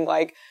reporter being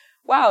like,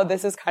 wow,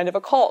 this is kind of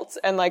a cult.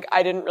 And like,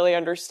 I didn't really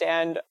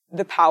understand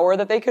the power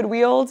that they could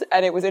wield.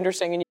 And it was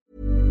interesting. And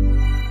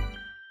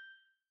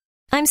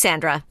I'm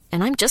Sandra,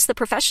 and I'm just the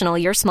professional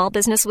your small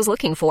business was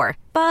looking for.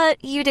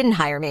 But you didn't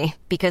hire me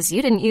because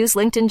you didn't use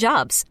LinkedIn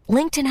Jobs.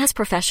 LinkedIn has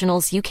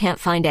professionals you can't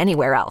find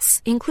anywhere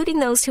else, including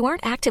those who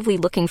aren't actively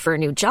looking for a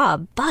new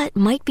job, but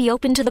might be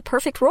open to the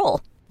perfect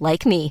role,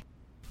 like me.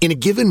 In a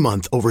given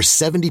month, over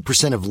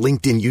 70% of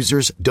LinkedIn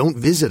users don't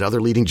visit other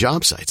leading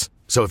job sites.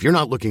 So if you're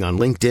not looking on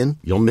LinkedIn,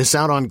 you'll miss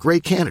out on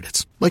great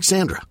candidates like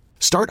Sandra.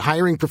 Start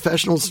hiring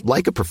professionals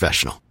like a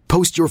professional.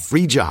 Post your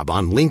free job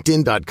on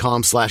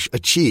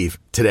linkedin.com/achieve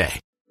today.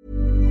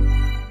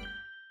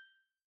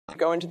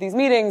 go into these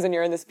meetings and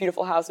you're in this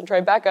beautiful house in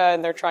Tribeca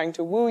and they're trying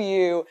to woo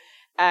you.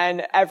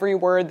 And every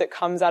word that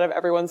comes out of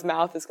everyone's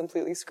mouth is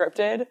completely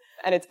scripted,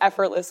 and it's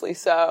effortlessly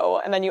so.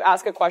 And then you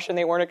ask a question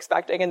they weren't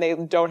expecting and they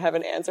don't have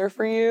an answer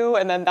for you.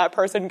 And then that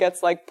person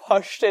gets like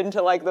pushed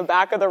into like the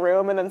back of the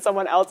room, and then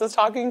someone else is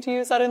talking to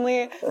you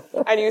suddenly.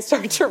 And you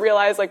start to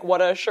realize like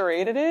what a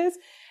charade it is.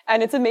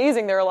 And it's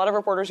amazing. There are a lot of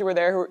reporters who were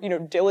there who were,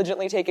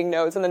 diligently taking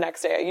notes. And the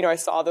next day, I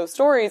saw those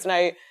stories,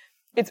 and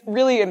it's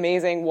really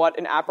amazing what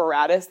an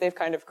apparatus they've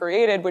kind of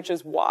created, which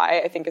is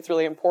why I think it's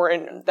really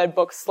important that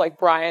books like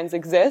Brian's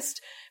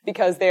exist,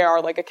 because they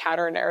are like a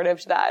counter narrative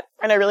to that.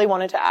 And I really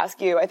wanted to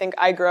ask you, I think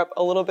I grew up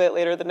a little bit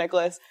later than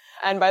Nicholas.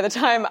 And by the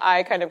time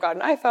I kind of got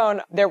an iPhone,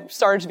 there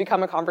started to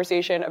become a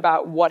conversation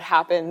about what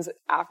happens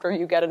after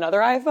you get another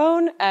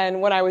iPhone.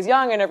 And when I was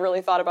young, I never really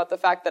thought about the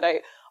fact that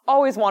I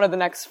always wanted the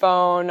next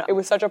phone. It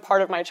was such a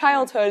part of my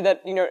childhood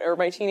that, or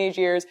my teenage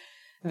years,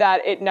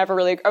 that it never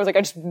really, I was like, I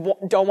just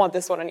don't want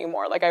this one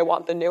anymore. Like, I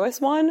want the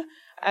newest one.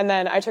 And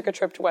then I took a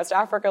trip to West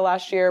Africa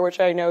last year, which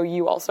I know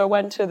you also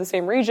went to the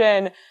same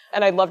region.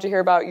 And I'd love to hear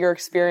about your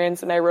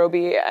experience in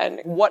Nairobi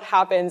and what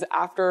happens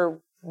after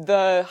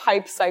the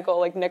hype cycle,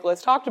 like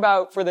Nicholas talked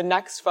about, for the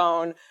next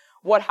phone.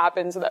 What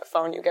happens to that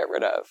phone you get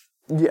rid of?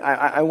 Yeah,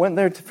 I went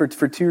there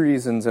for two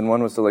reasons, and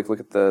one was to look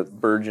at the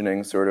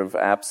burgeoning sort of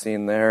app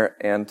scene there,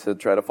 and to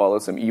try to follow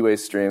some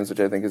e-waste streams, which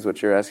I think is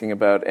what you're asking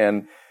about.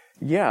 And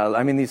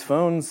yeah, these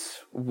phones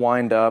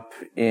wind up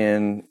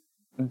in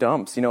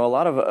dumps. A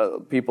lot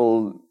of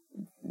people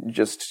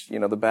just,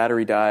 the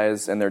battery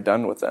dies and they're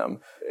done with them.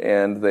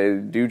 And they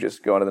do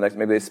just go on to the next.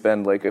 Maybe they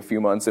spend like a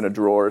few months in a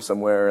drawer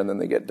somewhere and then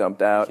they get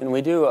dumped out. Can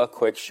we do a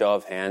quick show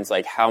of hands?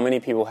 Like, how many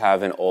people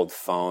have an old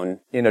phone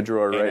in a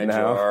drawer right now? In a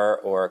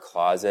drawer or a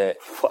closet?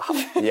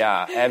 Wow.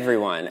 Yeah,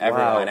 everyone.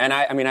 Wow. And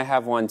I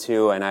have one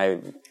too, and I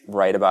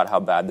write about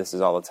how bad this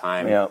is all the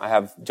time. Yeah. I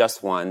have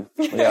just one.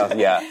 Yeah.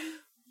 Yeah.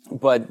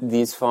 But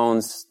these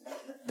phones,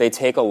 they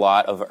take a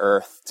lot of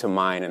earth to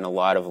mine and a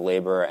lot of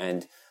labor,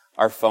 and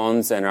our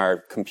phones and our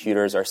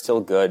computers are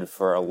still good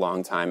for a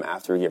long time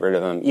after we get rid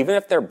of them. Even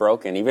if they're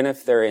broken, even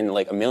if they're in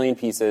like a million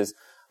pieces.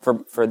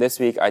 For this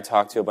week, I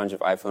talked to a bunch of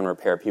iPhone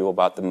repair people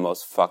about the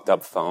most fucked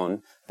up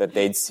phone that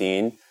they'd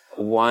seen.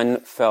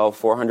 One fell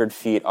 400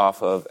 feet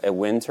off of a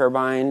wind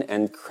turbine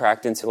and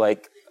cracked into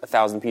like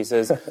 1,000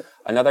 pieces.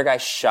 Another guy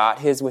shot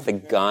his with a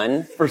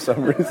gun. For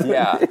some reason.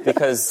 Yeah,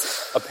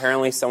 because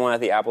apparently someone at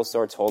the Apple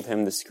store told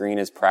him the screen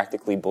is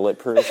practically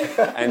bulletproof.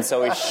 And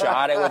so he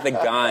shot it with a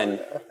gun.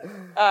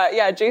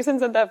 Yeah, Jason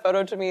sent that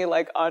photo to me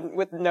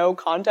with no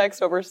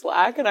context over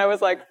Slack. And I was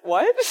like,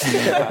 what?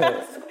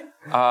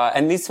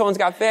 And these phones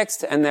got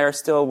fixed, and they're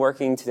still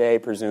working today,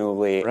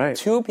 presumably. Right.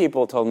 2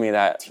 people told me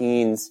that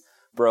teens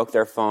broke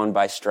their phone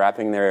by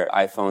strapping their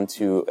iPhone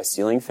to a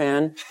ceiling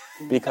fan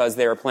because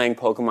they were playing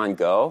Pokemon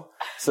Go.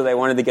 So they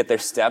wanted to get their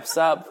steps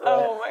up.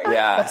 Oh my God.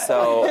 Yeah,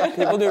 so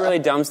people do really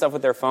dumb stuff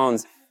with their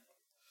phones.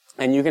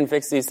 And you can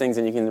fix these things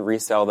and you can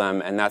resell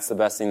them, and that's the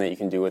best thing that you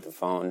can do with the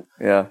phone.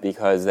 Yeah.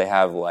 Because they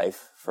have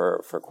life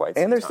for quite some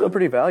time. And they're still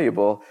pretty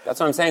valuable. That's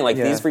what I'm saying. Like,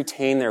 these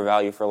retain their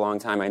value for a long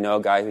time. I know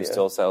a guy who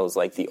still sells,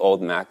 like, the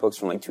old MacBooks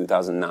from, like,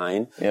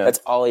 2009. Yeah. That's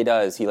all he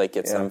does. He, like,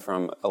 gets them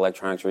from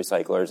electronics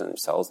recyclers and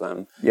sells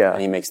them. Yeah.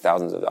 And he makes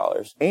thousands of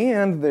dollars.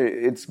 And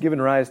it's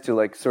given rise to,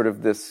 like, sort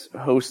of this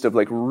host of,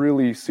 like,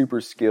 really super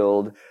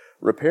skilled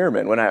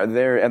repairmen. When I was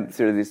there, and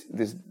sort of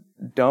this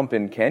dump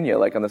in Kenya,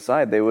 like on the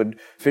side, they would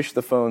fish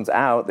the phones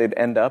out. They'd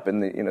end up in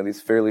these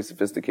fairly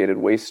sophisticated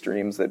waste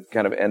streams that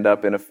kind of end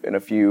up in a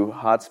few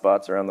hot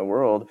spots around the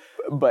world.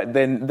 But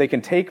then they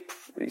can take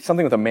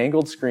something with a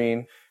mangled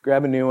screen,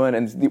 grab a new one,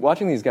 and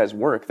watching these guys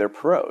work, they're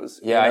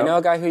pros. Yeah, I know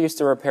a guy who used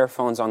to repair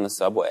phones on the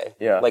subway.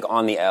 Yeah. Like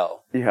on the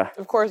L. Yeah.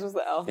 Of course it was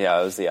the L. Yeah,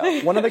 it was the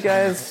L. One of the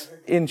guys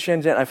in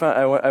Shenzhen,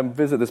 I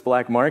visit this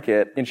black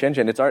market in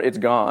Shenzhen. It's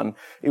gone.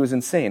 It was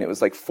insane. It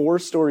was like 4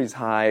 stories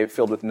high,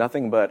 filled with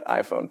nothing but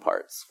iPhone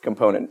parts,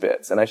 component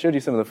bits. And I showed you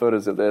some of the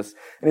photos of this,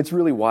 and it's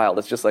really wild.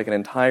 It's just like an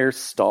entire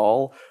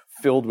stall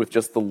filled with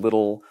just the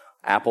little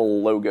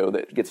Apple logo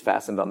that gets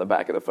fastened on the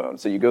back of the phone.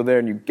 So you go there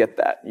and you get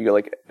that. You go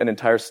like an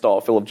entire stall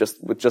filled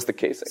with just the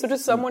casing. So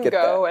does someone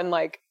go and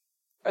like,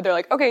 or they're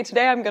like, okay,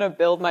 today I'm going to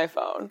build my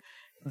phone?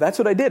 That's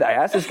what I did. I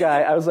asked this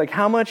guy, I was like,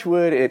 how much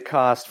would it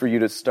cost for you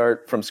to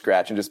start from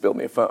scratch and just build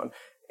me a phone?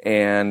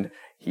 And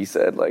he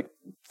said like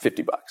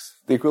 $50,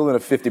 the equivalent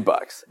of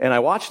 $50. And I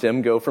watched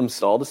him go from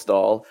stall to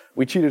stall.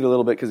 We cheated a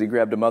little bit because he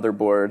grabbed a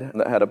motherboard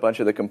that had a bunch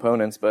of the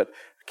components, but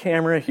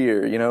camera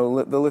here,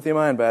 the lithium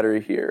ion battery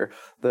here,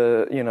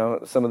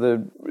 some of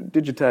the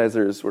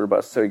digitizers were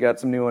bust. So he got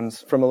some new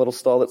ones from a little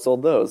stall that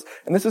sold those.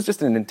 And this is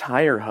just an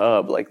entire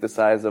hub, like the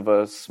size of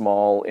a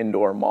small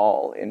indoor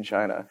mall in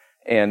China.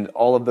 And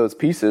all of those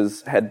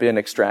pieces had been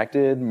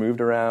extracted, moved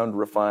around,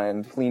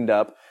 refined, cleaned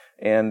up.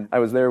 And I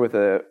was there with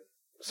a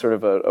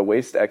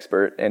waste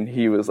expert, and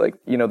he was like,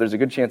 there's a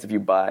good chance if you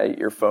buy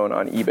your phone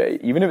on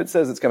eBay, even if it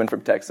says it's coming from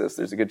Texas,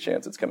 there's a good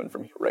chance it's coming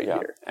from right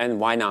here. And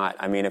why not?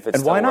 I mean, if it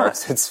still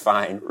works, it's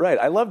fine. Right.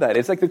 I love that.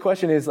 It's like the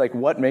question is like,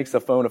 what makes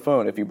a phone a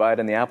phone? If you buy it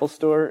in the Apple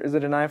Store, is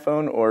it an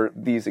iPhone, or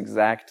these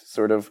exact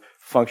sort of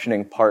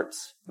functioning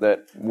parts that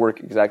work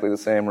exactly the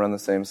same, run the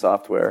same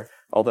software?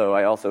 Although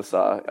I also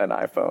saw an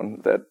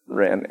iPhone that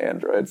ran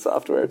Android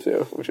software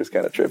too, which is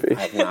kind of trippy.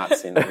 I've not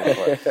seen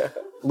that before.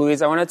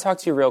 Louise, I want to talk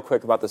to you real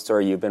quick about the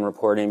story you've been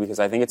reporting, because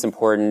I think it's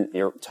important.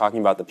 You're talking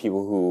about the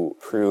people who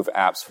approve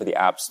apps for the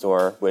App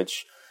Store,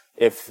 which,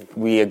 if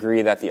we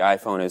agree that the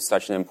iPhone is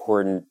such an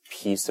important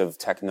piece of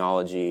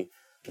technology,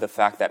 the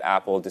fact that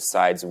Apple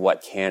decides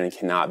what can and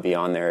cannot be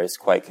on there is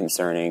quite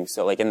concerning.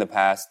 So, like in the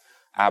past,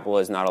 Apple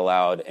has not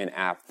allowed an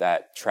app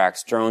that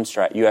tracks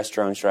U.S.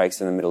 drone strikes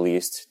in the Middle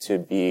East to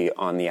be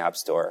on the App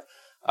Store.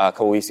 A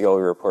couple weeks ago,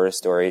 we reported a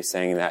story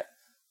saying that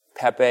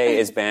Pepe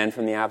is banned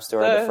from the App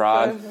Store, the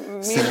frog.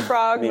 Meme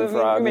frog.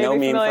 No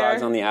meme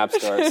frogs on the App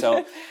Store.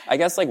 So I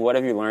guess, like, what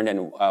have you learned,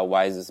 and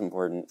why is this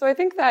important? So I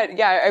think that,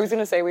 I was going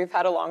to say we've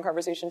had a long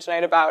conversation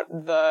tonight about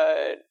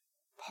the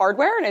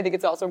hardware, and I think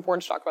it's also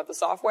important to talk about the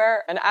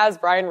software. And as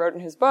Brian wrote in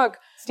his book,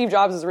 Steve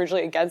Jobs was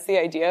originally against the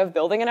idea of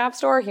building an app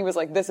store. He was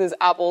like, this is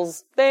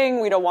Apple's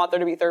thing. We don't want there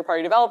to be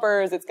third-party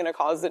developers. It's going to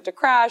cause it to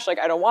crash. Like,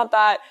 I don't want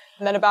that.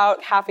 And then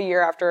about half a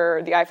year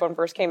after the iPhone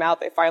first came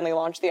out, they finally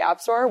launched the App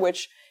Store,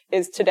 which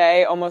is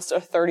today almost a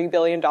 $30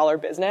 billion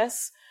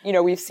business.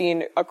 We've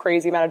seen a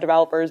crazy amount of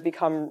developers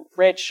become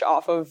rich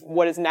off of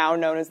what is now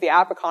known as the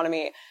app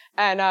economy.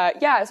 And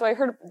so I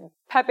heard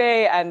Pepe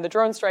and the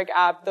Drone Strike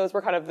app. Those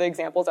were kind of the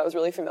examples I was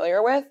really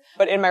familiar with.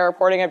 But in my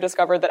reporting, I've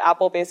discovered that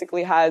Apple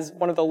basically has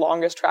one of the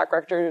longest track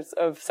records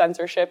of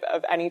censorship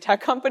of any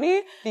tech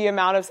company. The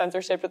amount of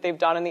censorship that they've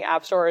done in the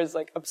App Store is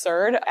like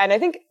absurd. And I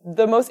think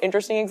the most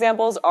interesting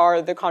examples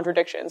are the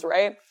contradictions,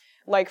 right?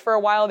 Like, for a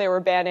while, they were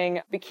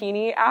banning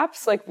bikini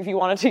apps. Like, if you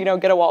wanted to,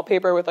 get a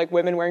wallpaper with, like,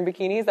 women wearing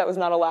bikinis, that was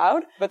not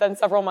allowed. But then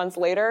several months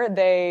later,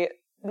 they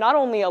not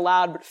only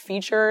allowed, but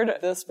featured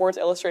the Sports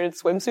Illustrated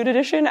Swimsuit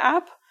Edition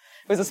app.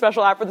 It was a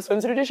special app for the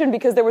Swimsuit Edition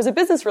because there was a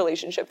business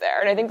relationship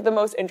there. And I think the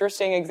most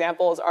interesting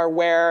examples are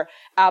where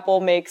Apple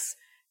makes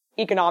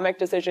economic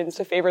decisions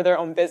to favor their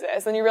own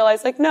business. And you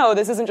realize, like, no,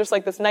 this isn't just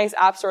like this nice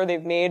app store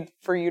they've made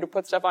for you to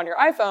put stuff on your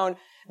iPhone.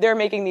 They're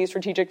making these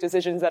strategic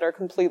decisions that are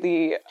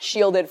completely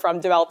shielded from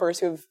developers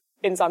who've,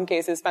 in some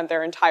cases, spent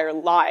their entire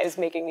lives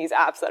making these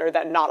apps that are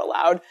then not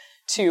allowed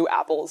to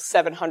Apple's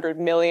 700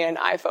 million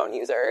iPhone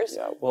users.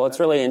 Yeah, well, it's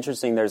really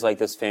interesting. There's like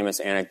this famous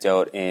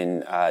anecdote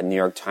in New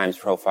York Times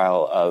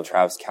profile of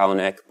Travis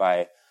Kalanick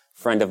by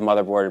friend of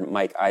Motherboard,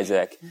 Mike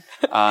Isaac.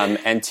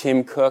 And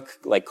Tim Cook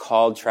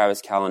called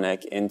Travis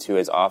Kalanick into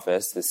his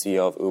office, the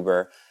CEO of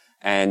Uber.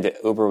 And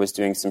Uber was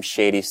doing some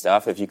shady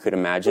stuff, if you could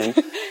imagine.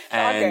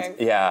 And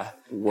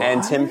what?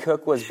 And Tim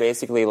Cook was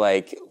basically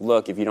like,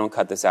 look, if you don't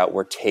cut this out,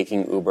 we're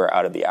taking Uber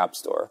out of the App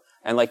Store.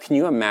 And can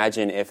you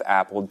imagine if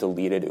Apple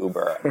deleted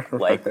Uber,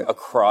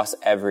 across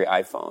every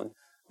iPhone?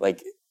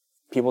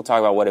 People talk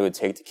about what it would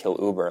take to kill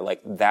Uber.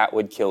 That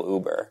would kill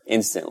Uber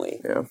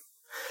instantly. Yeah.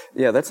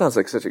 Yeah, that sounds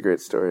like such a great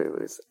story, at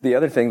least. The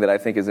other thing that I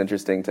think is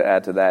interesting to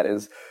add to that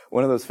is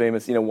one of those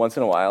famous, once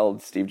in a while,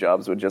 Steve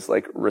Jobs would just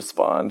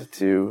respond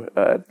to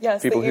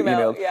people who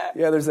emailed.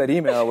 Yeah, there's that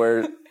email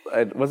where,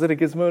 was it a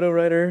Gizmodo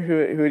writer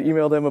who had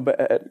emailed him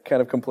about,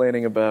 kind of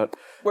complaining about...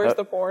 Where's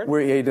the porn?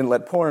 Where he didn't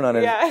let porn on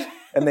it. Yeah.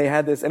 And they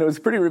had this, and it was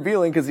pretty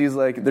revealing because he's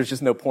like, there's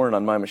just no porn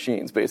on my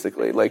machines,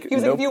 basically. He was like,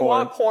 if you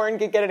want porn,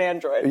 get an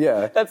Android.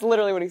 Yeah. That's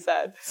literally what he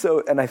said.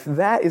 So, and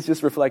that is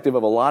just reflective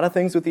of a lot of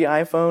things with the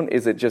iPhone,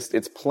 is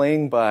it's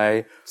playing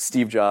by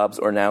Steve Jobs,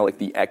 or now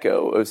the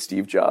echo of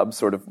Steve Jobs'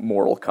 sort of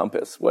moral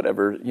compass,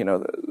 whatever,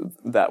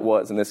 that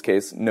was. In this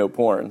case, no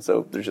porn.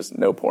 So there's just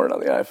no porn on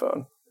the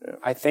iPhone. Yeah.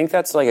 I think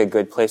that's a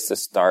good place to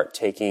start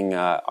taking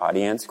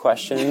audience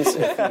questions.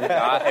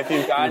 If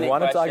you've got any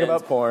want to talk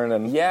about porn,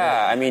 and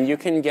I mean, you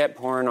can get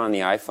porn on the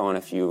iPhone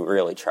if you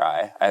really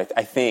try. I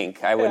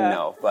think I wouldn't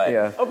know, but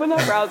open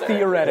that browser.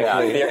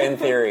 Theoretically, in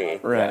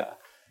theory, right. Yeah.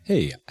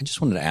 Hey, I just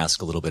wanted to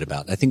ask a little bit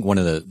about. I think one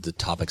of the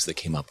topics that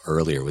came up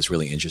earlier was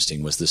really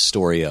interesting. Was the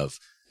story of,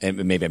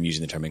 and maybe I'm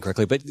using the term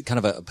incorrectly, but kind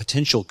of a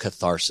potential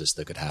catharsis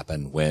that could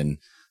happen when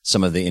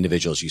some of the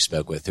individuals you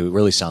spoke with, who it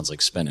really sounds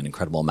like spent an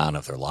incredible amount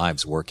of their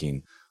lives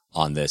working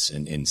on this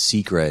in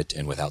secret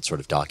and without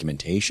sort of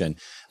documentation.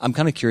 I'm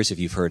kind of curious if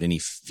you've heard any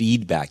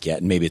feedback yet,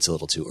 and maybe it's a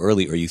little too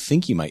early, or you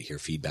think you might hear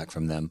feedback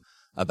from them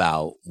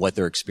about what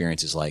their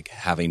experience is like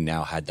having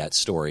now had that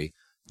story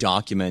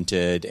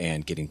documented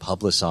and getting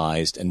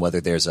publicized, and whether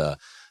there's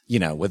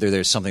whether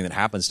there's something that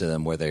happens to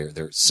them where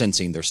they're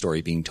sensing their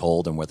story being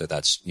told, and whether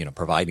that's,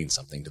 providing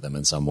something to them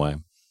in some way.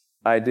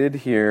 I did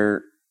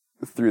hear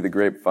through the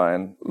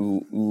grapevine,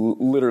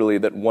 literally,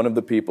 that one of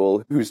the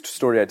people whose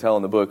story I tell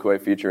in the book, who I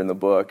feature in the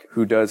book,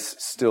 who does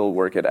still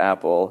work at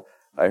Apple,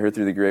 I heard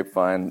through the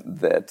grapevine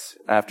that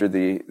after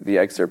the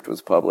excerpt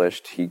was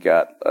published, he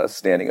got a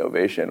standing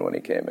ovation when he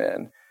came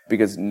in,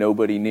 because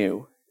nobody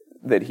knew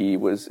that he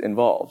was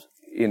involved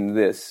in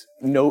this.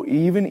 No,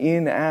 even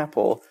in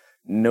Apple,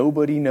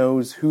 nobody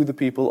knows who the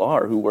people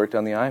are who worked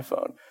on the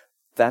iPhone.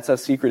 That's how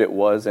secret it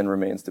was and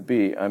remains to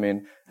be. I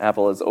mean,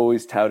 Apple has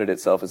always touted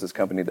itself as this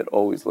company that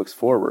always looks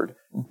forward,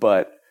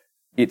 but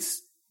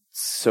it's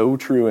so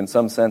true in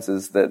some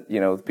senses that,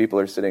 people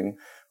are sitting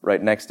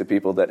right next to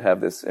people that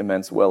have this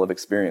immense well of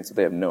experience that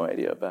they have no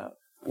idea about.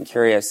 I'm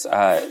curious,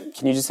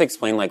 can you just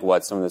explain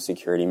what some of the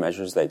security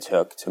measures they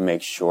took to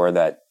make sure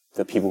that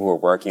the people who were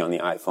working on the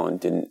iPhone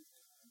didn't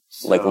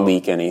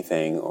leak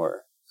anything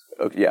or?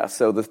 Okay, yeah,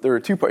 so there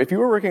are two parts. If you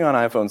were working on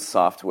iPhone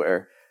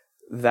software,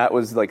 that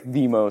was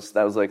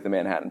the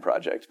Manhattan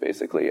Project,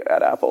 basically,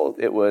 at Apple.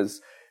 It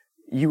was,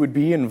 you would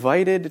be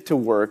invited to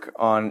work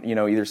on,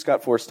 either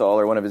Scott Forstall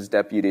or one of his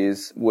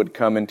deputies would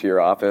come into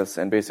your office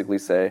and basically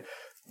say,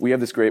 we have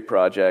this great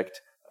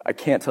project. I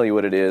can't tell you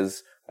what it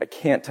is. I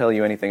can't tell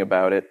you anything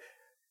about it.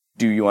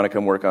 Do you want to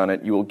come work on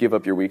it? You will give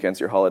up your weekends,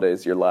 your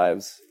holidays, your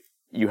lives.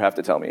 You have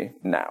to tell me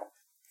now.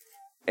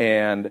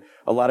 And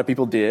a lot of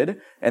people did,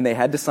 and they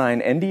had to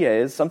sign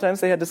NDAs. Sometimes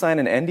they had to sign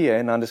an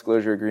NDA, a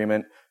non-disclosure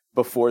agreement,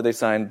 before they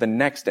signed the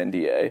next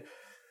NDA,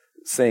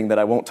 saying that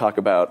I won't talk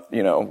about,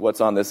 what's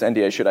on this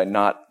NDA should I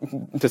not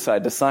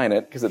decide to sign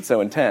it because it's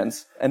so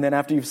intense. And then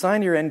after you've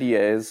signed your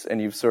NDAs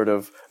and you've sort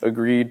of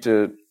agreed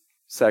to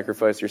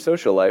sacrifice your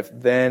social life,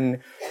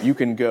 then you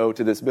can go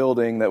to this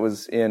building that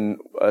was in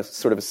a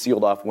sort of a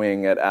sealed off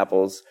wing at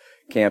Apple's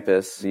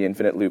campus, the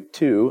Infinite Loop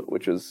 2,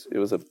 it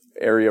was an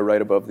area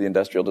right above the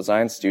Industrial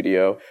Design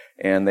Studio,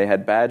 and they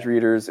had badge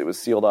readers. It was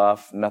sealed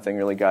off. Nothing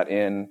really got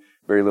in.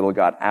 Very little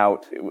got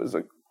out. It was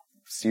a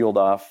sealed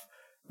off,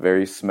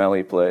 very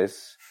smelly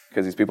place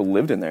because these people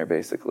lived in there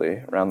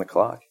basically around the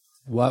clock.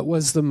 What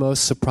was the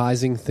most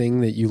surprising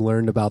thing that you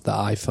learned about the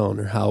iPhone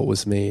or how it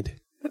was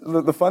made?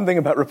 The fun thing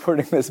about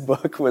reporting this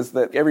book was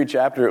that every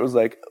chapter it was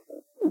like,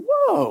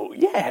 whoa,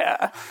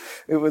 yeah.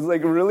 It was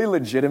really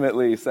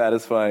legitimately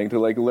satisfying to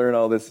learn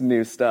all this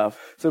new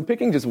stuff. So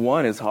picking just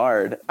one is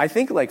hard. I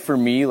think for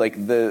me,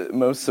 the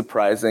most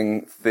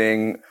surprising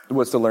thing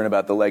was to learn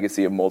about the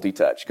legacy of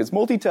multi-touch. Because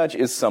multi-touch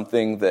is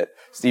something that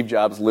Steve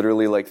Jobs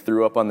literally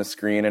threw up on the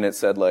screen and it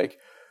said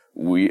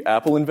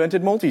Apple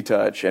invented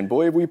multi-touch and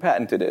boy have we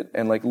patented it.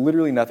 And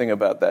literally nothing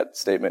about that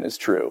statement is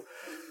true.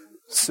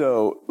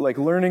 So,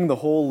 learning the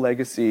whole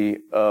legacy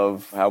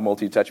of how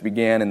multi-touch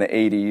began in the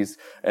 80s,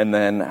 and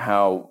then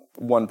how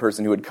one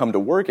person who had come to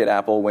work at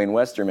Apple, Wayne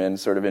Westerman,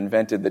 sort of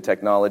invented the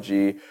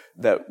technology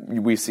that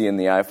we see in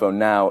the iPhone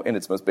now in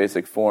its most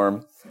basic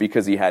form,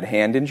 because he had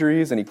hand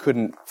injuries and he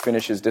couldn't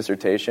finish his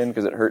dissertation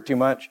because it hurt too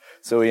much.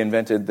 So he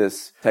invented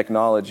this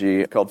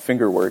technology called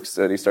Fingerworks,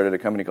 that he started a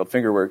company called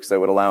Fingerworks that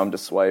would allow him to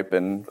swipe.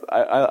 And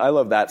I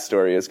love that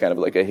story as kind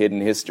of a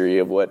hidden history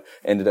of what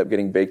ended up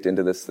getting baked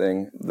into this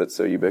thing that's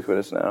so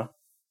ubiquitous now.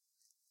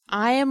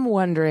 I am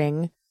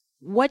wondering,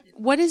 what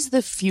is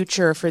the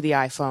future for the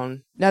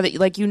iPhone now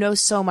that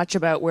so much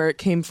about where it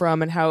came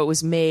from and how it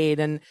was made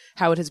and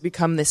how it has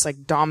become this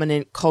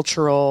dominant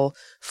cultural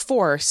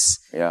force?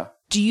 Yeah.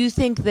 Do you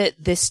think that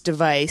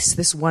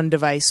this one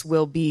device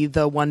will be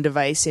the one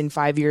device in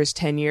 5 years,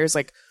 10 years?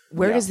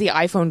 Where does the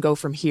iPhone go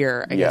from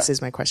here, I guess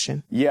is my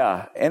question.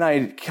 Yeah, and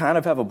I kind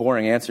of have a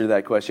boring answer to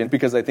that question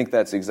because I think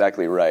that's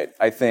exactly right.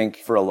 I think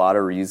for a lot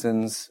of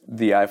reasons,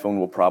 the iPhone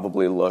will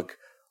probably look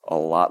a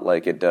lot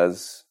like it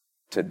does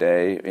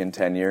today in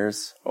 10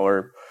 years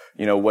or,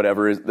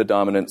 whatever is the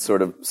dominant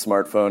sort of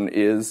smartphone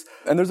is.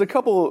 And there's a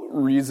couple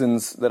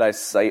reasons that I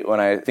cite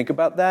when I think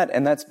about that,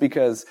 and that's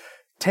because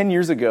 10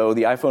 years ago,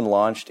 the iPhone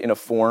launched in a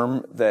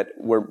form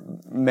where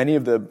many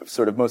of the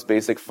sort of most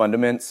basic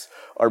fundaments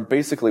are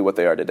basically what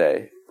they are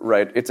today,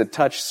 right? It's a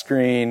touch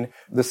screen.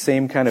 The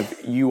same kind of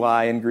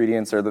UI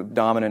ingredients are the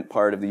dominant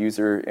part of the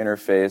user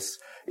interface.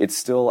 It's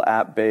still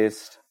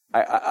app-based.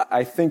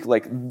 I think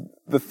like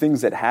the things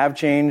that have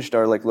changed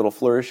are like little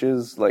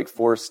flourishes, like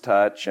Force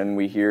Touch, and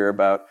we hear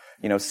about,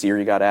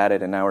 Siri got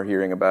added, and now we're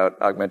hearing about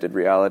augmented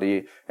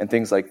reality and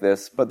things like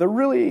this. But they're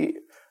really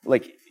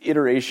like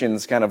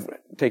iterations kind of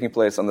taking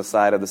place on the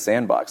side of the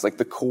sandbox. Like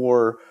the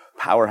core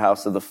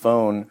powerhouse of the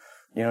phone,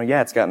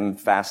 it's gotten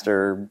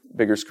faster,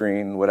 bigger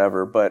screen,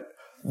 whatever, but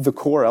the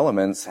core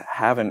elements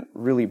haven't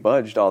really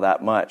budged all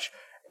that much.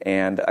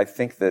 And I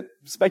think that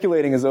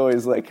speculating is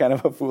always like kind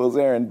of a fool's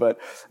errand, but,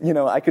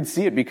 I could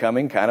see it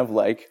becoming kind of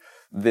like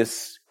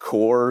this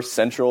core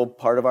central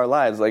part of our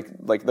lives,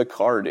 like the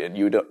car did.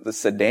 The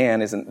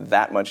sedan isn't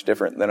that much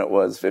different than it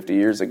was 50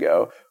 years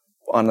ago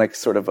on like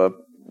sort of a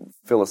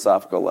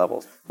philosophical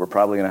level. We're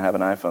probably going to have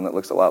an iPhone that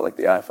looks a lot like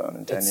the iPhone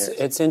in 10 years.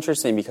 It's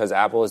interesting because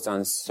Apple has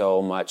done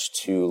so much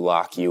to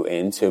lock you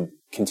into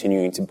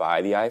continuing to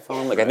buy the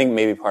iPhone. Like, I think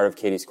maybe part of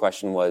Katie's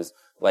question was,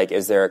 like,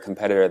 is there a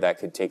competitor that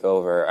could take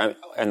over?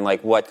 And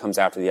like, what comes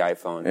after the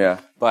iPhone?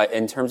 Yeah. But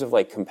in terms of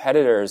like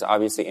competitors,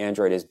 obviously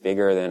Android is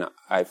bigger than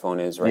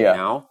iPhone is right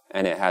now,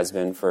 and it has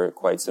been for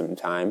quite some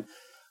time.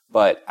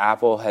 But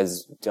Apple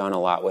has done a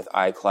lot with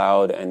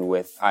iCloud and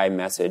with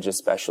iMessage,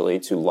 especially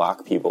to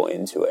lock people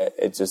into it.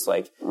 It's just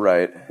like,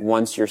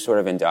 once you're sort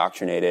of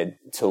indoctrinated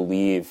to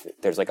leave,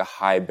 there's like a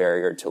high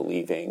barrier to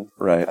leaving,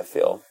 I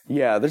feel.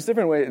 Yeah, there's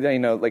different ways,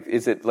 like,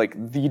 is it like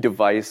the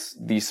device,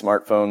 the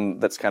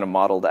smartphone that's kind of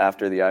modeled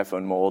after the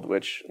iPhone mold,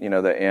 which,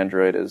 the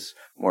Android is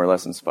more or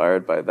less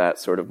inspired by that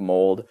sort of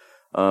mold.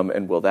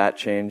 And will that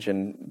change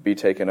and be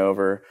taken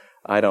over?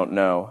 I don't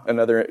know.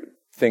 Another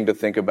thing to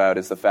think about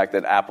is the fact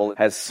that Apple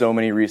has so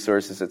many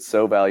resources. It's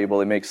so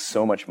valuable. It makes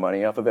so much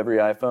money off of every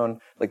iPhone.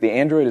 Like the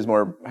Android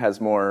has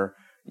more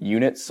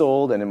units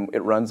sold and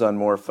it runs on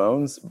more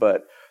phones,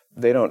 but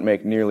they don't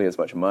make nearly as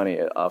much money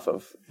off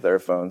of their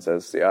phones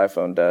as the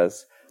iPhone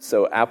does.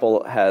 So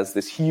Apple has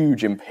this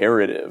huge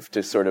imperative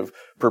to sort of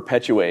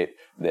perpetuate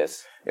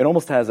this. It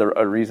almost has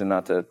a reason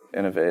not to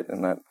innovate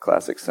in that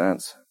classic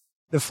sense.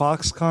 The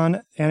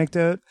Foxconn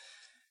anecdote,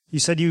 you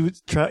said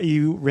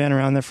you ran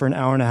around there for an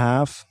hour and a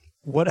half.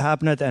 What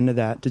happened at the end of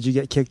that? Did you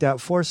get kicked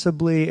out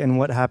forcibly? And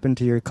what happened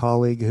to your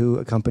colleague who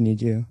accompanied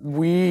you?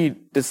 We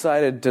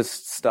decided to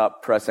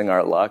stop pressing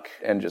our luck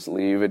and just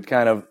leave. It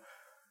kind of,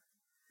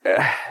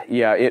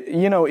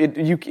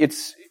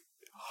 it's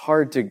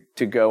hard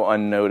to go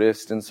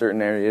unnoticed in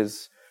certain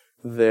areas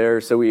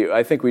there. So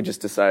I think we just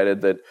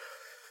decided that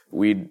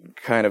we'd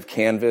kind of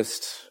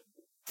canvassed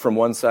from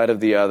one side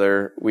of the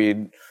other.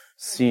 We'd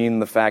seen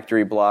the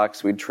factory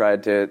blocks. We'd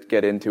tried to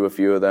get into a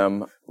few of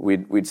them.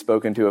 We'd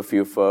spoken to a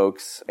few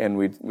folks, and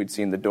we'd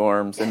seen the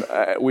dorms, and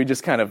we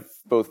just kind of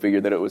both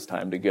figured that it was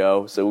time to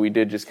go. So we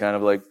did just kind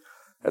of like,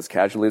 as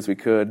casually as we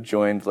could,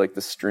 joined like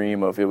the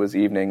stream of, it was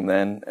evening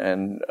then,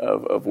 and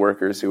of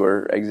workers who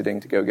were exiting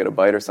to go get a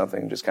bite or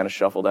something, just kind of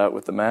shuffled out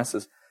with the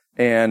masses.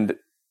 And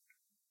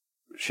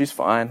she's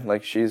fine.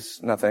 Like, she's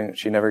nothing.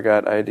 She never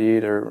got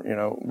ID'd, or,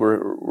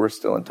 we're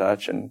still in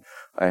touch, and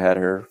I had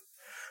her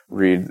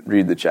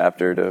read the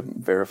chapter to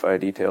verify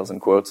details and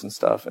quotes and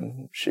stuff,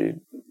 and she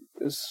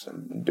is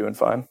doing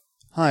fine.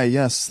 Hi,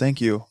 yes, thank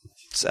you.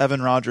 It's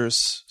Evan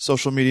Rogers,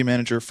 social media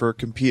manager for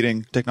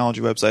competing technology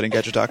website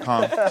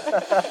Engadget.com.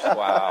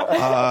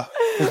 Wow.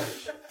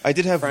 I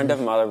did have friend of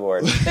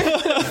Motherboard.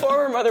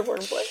 Former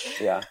Motherboard employee.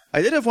 Yeah.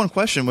 I did have one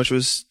question, which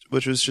was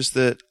just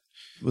that,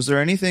 was there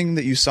anything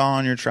that you saw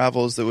on your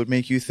travels that would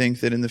make you think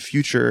that in the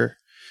future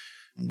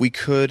we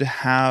could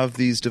have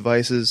these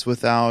devices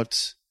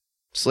without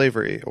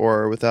slavery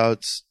or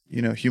without,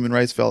 human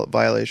rights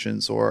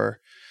violations or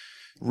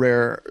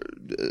rare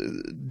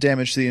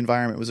damage to the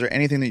environment? Was there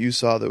anything that you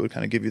saw that would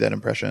kind of give you that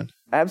impression?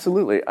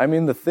 Absolutely. I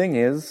mean, the thing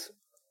is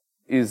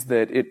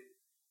that it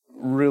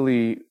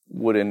really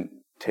wouldn't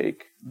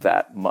take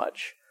that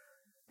much.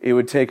 It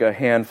would take a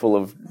handful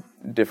of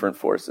different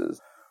forces.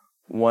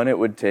 One, it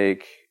would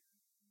take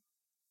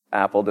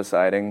Apple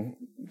deciding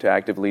to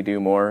actively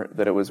do more,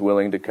 that it was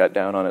willing to cut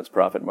down on its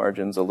profit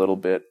margins a little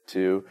bit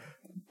to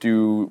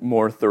do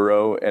more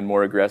thorough and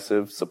more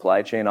aggressive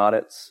supply chain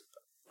audits.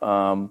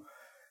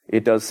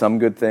 It does some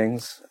good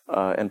things,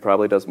 and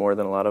probably does more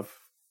than a lot of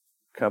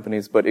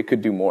companies, but it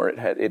could do more.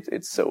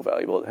 It's so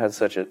valuable. It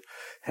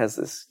has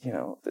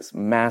this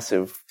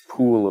massive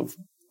pool of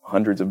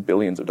hundreds of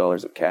billions of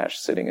dollars of cash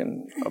sitting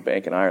in a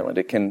bank in Ireland.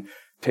 It can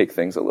take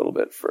things a little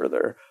bit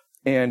further.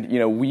 And,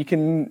 we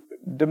can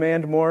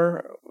demand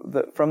more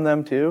from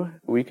them too.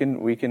 We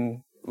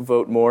can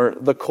vote more.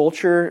 The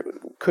culture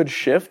could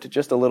shift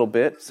just a little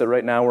bit. So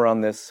right now we're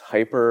on this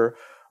hyper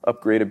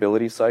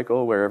upgradability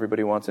cycle where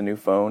everybody wants a new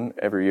phone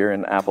every year,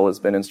 and Apple has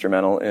been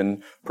instrumental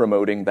in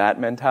promoting that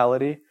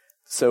mentality.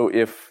 So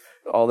if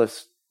all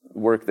this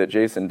work that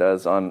Jason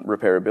does on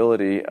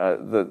repairability,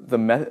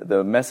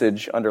 the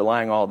message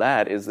underlying all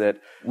that is that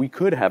we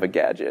could have a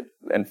gadget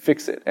and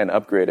fix it and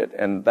upgrade it.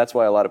 And that's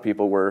why a lot of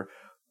people were,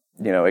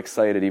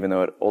 excited, even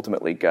though it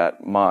ultimately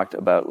got mocked,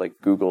 about like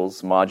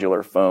Google's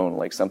modular phone,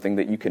 like something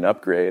that you can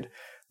upgrade.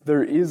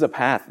 There is a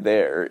path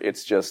there.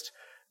 It's just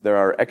there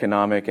are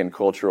economic and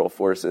cultural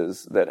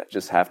forces that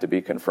just have to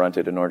be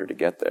confronted in order to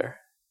get there.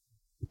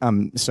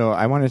 So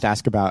I wanted to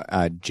ask about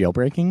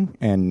jailbreaking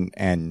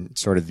and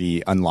sort of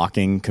the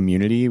unlocking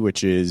community,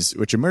 which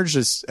emerged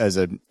as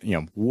a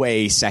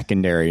way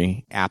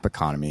secondary app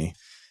economy,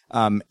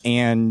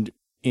 and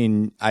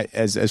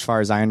as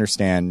far as I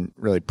understand,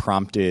 really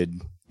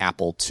prompted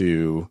Apple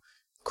to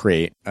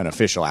create an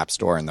official app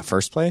store in the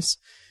first place.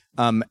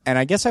 And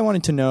I guess I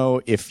wanted to know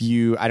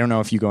I don't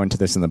know if you go into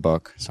this in the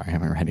book. Sorry, I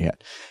haven't read it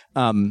yet.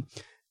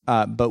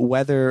 But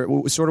whether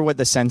sort of what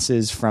the sense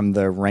is from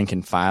the rank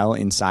and file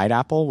inside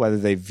Apple, whether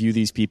they view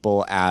these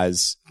people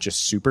as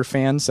just super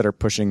fans that are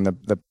pushing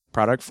the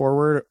product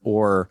forward,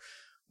 or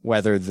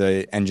whether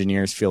the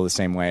engineers feel the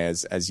same way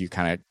as you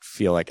kind of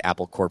feel like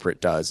Apple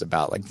corporate does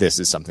about like, this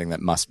is something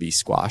that must be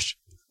squashed.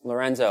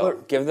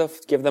 Lorenzo, give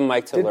the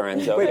mic to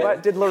Lorenzo. Wait,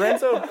 but did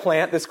Lorenzo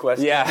plant this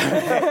question?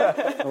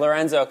 Yeah.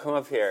 Lorenzo, come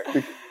up here.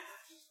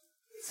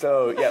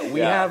 So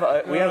we have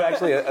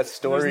actually a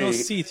story. There's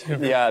no seat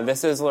here. Yeah,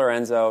 this is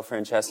Lorenzo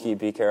Franceschi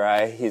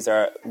Bicarai. He's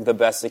the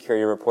best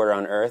security reporter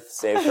on earth,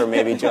 save for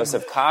maybe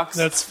Joseph Cox.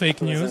 That's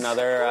fake news.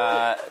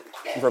 Another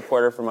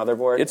reporter for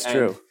Motherboard. It's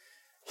true.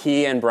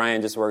 He and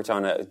Brian just worked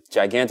on a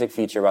gigantic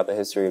feature about the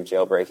history of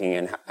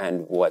jailbreaking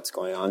and what's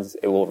going on.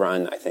 It will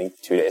run, I think,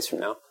 2 days from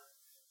now.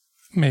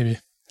 Maybe.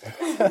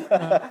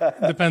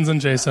 Depends on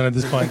Jason at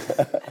this point.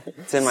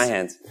 It's in my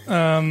hands.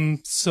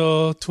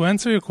 So to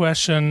answer your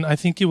question, I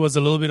think it was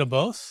a little bit of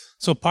both.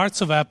 So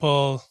parts of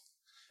Apple,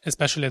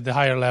 especially at the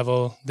higher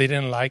level, they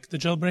didn't like the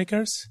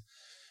jailbreakers,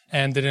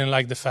 and they didn't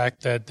like the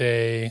fact that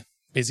they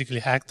basically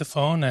hacked the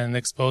phone and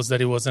exposed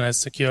that it wasn't as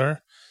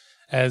secure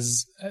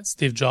as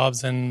Steve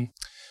Jobs and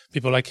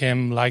people like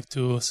him like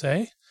to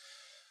say.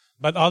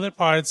 But other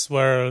parts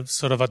were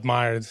sort of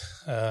admired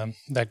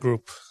that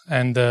group,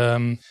 and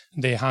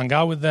they hung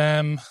out with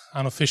them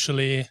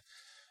unofficially.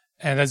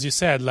 And as you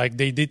said, like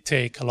they did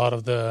take a lot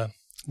of the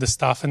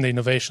stuff and the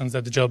innovations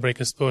that the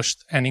jailbreakers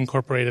pushed and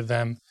incorporated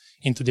them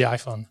into the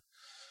iPhone.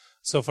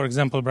 So, for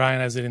example, Brian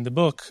has it in the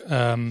book.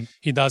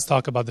 He does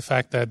talk about the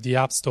fact that the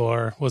App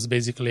Store was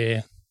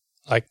basically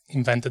like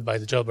invented by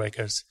the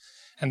jailbreakers,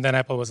 and then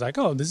Apple was like,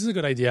 "Oh, this is a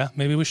good idea.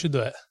 Maybe we should do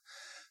it."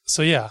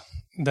 So yeah,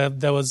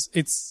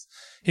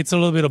 it's a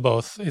little bit of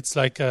both. It's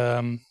like,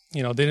 they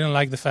didn't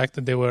like the fact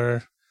that they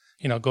were,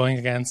 going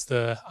against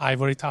the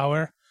ivory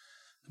tower,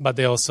 but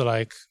they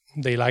also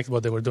they liked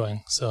what they were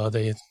doing. So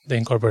they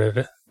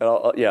incorporated it.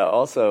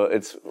 Also,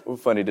 it's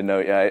funny to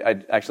note,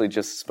 I actually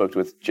just spoke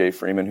with Jay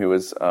Freeman, who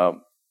was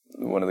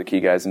one of the key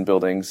guys in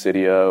building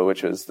Cydia,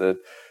 which was the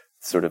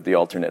sort of the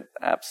alternate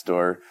app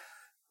store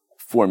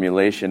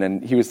formulation,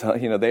 and he was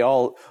telling,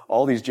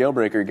 all these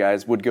jailbreaker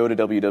guys would go to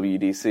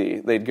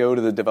WWDC. They'd go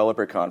to the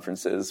developer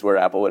conferences where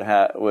Apple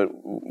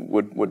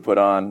would put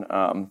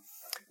on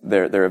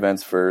their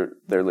events for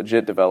their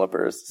legit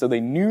developers. So they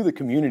knew the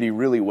community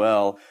really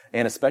well,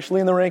 and especially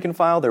in the rank and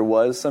file, there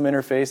was some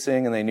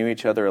interfacing, and they knew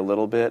each other a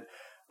little bit.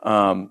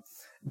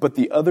 But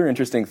the other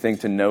interesting thing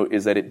to note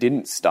is that it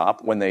didn't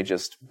stop when they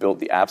just built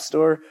the App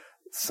Store.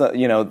 So,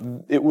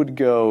 it would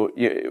go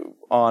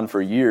on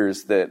for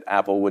years that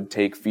Apple would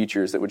take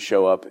features that would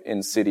show up in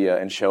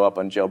Cydia and show up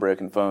on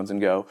jailbroken phones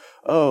and go,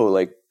 oh,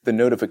 like the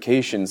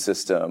notification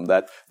system,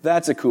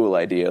 that's a cool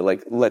idea.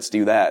 Like, let's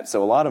do that.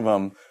 So a lot of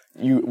them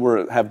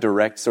have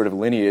direct sort of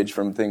lineage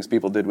from things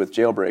people did with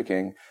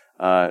jailbreaking,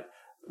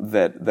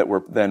 that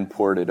were then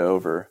ported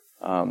over.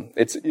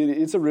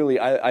 It's a really,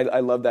 I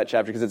love that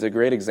chapter because it's a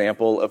great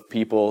example of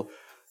people.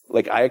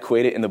 Like, I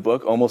equate it in the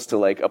book almost to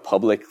like a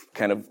public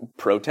kind of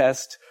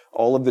protest,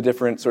 all of the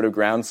different sort of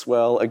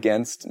groundswell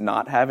against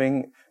not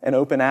having an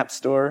open app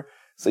store.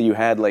 So you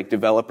had like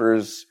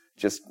developers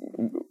just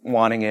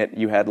wanting it.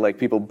 You had like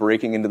people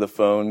breaking into the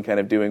phone, kind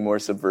of doing more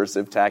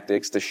subversive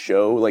tactics to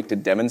show, like to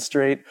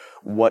demonstrate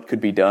what could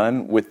be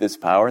done with this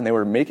power. And they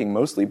were making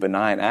mostly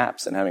benign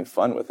apps and having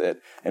fun with it.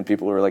 And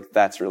people were like,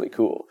 that's really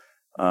cool.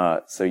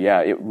 So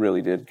yeah, it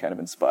really did kind of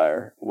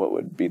inspire what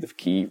would be the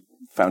key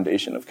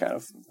foundation of kind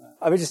of.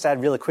 I would just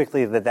add really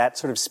quickly that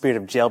sort of spirit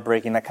of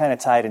jailbreaking that kind of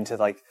tied into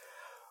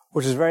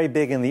which was very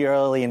big in the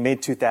early and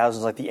mid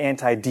 2000s, like the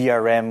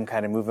anti-DRM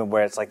kind of movement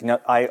where it's like, no,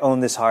 I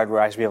own this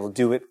hardware, I should be able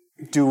to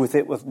do with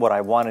it what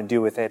I want to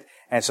do with it.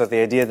 And so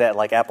the idea that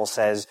like Apple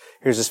says,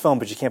 here's this phone,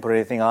 but you can't put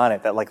anything on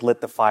it, that like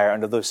lit the fire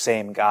under those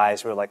same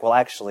guys who were like, well,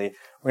 actually,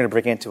 we're going to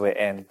break into it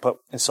and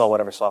install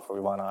whatever software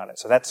we want on it.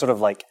 So that's sort of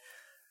like,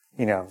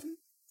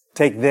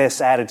 take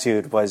this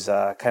attitude was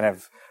kind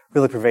of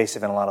really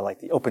pervasive in a lot of like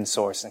the open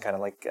source and kind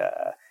of like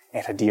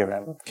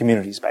anti-DRM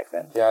communities back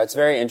then. Yeah, it's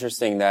very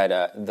interesting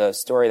that the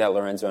story that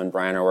Lorenzo and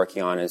Brian are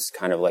working on is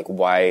kind of like,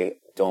 why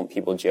don't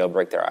people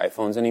jailbreak their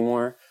iPhones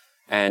anymore?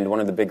 And one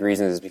of the big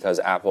reasons is because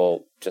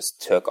Apple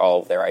just took all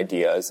of their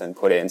ideas and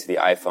put it into the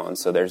iPhone,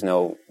 so there's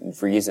no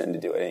reason to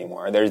do it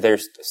anymore. There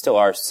still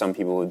are some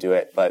people who do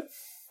it, but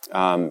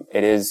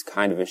it is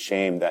kind of a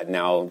shame that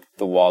now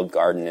the walled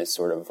garden is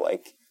sort of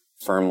like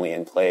firmly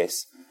in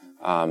place.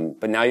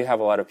 But now you have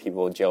a lot of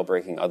people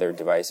jailbreaking other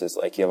devices,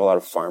 like you have a lot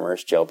of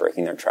farmers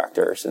jailbreaking their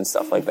tractors and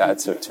stuff like that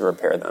to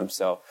repair them.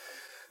 So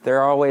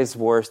there are always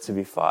wars to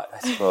be fought,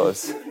 I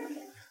suppose.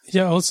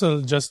 Yeah,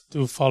 also just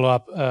to follow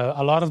up,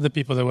 a lot of the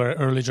people that were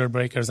early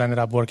jailbreakers ended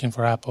up working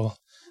for Apple.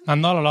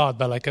 And not a lot,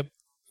 but like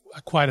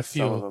quite a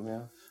few. Some of them,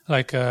 yeah.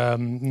 Like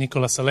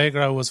Nicolas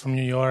Allegra was from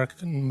New York,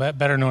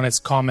 better known as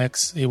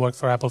Comics. He worked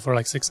for Apple for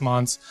like 6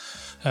 months.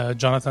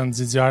 Jonathan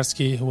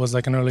Ziziarski, who was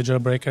like an early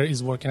jailbreaker,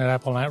 is working at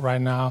Apple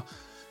right now.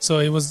 So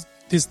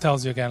this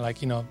tells you again, like,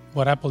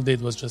 what Apple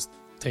did was just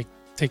take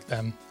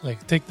them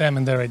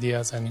and their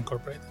ideas and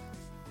incorporate them.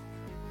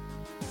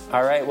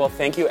 All right. Well,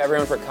 thank you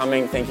everyone for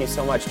coming. Thank you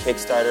so much,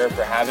 Kickstarter,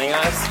 for having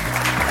us.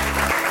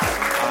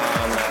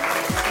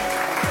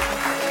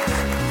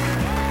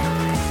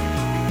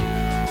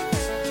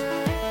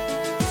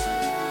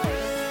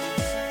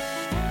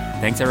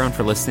 Thanks everyone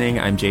for listening.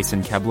 I'm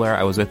Jason Kebler.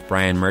 I was with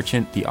Brian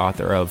Merchant, the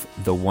author of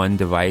The One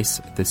Device,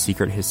 The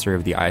Secret History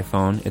of the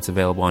iPhone. It's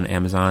available on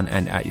Amazon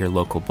and at your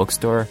local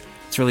bookstore.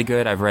 It's really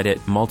good. I've read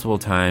it multiple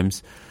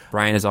times.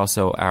 Brian is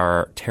also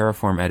our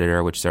Terraform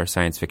editor, which is our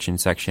science fiction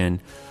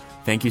section.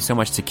 Thank you so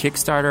much to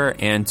Kickstarter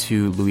and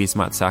to Luis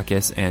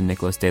Matsakis and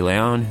Nicholas De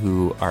Leon,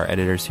 who are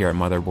editors here at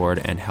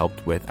Motherboard and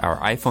helped with our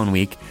iPhone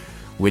week,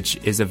 which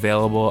is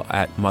available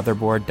at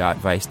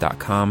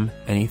motherboard.vice.com.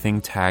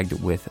 Anything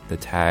tagged with the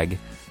tag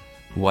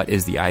 "What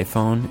is the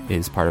iPhone"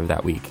 is part of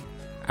that week.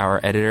 Our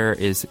editor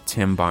is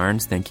Tim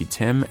Barnes. Thank you,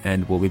 Tim,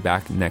 and we'll be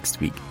back next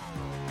week.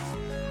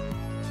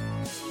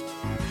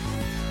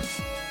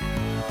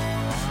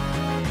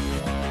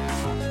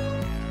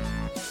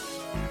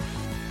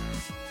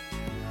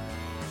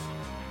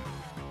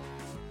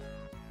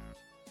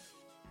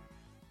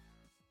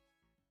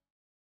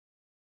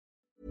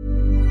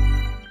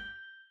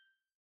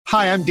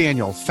 Hi, I'm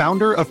Daniel,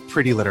 founder of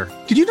Pretty Litter.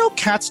 Did you know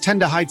cats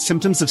tend to hide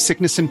symptoms of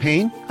sickness and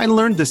pain? I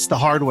learned this the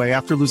hard way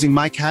after losing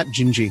my cat,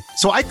 Gingy.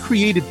 So I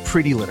created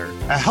Pretty Litter,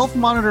 a health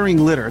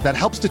monitoring litter that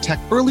helps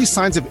detect early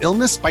signs of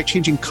illness by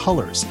changing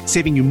colors,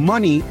 saving you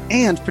money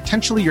and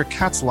potentially your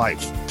cat's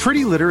life.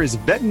 Pretty Litter is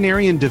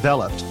veterinarian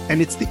developed, and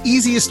it's the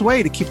easiest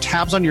way to keep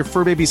tabs on your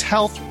fur baby's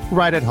health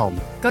right at home.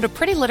 Go to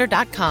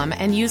prettylitter.com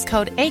and use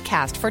code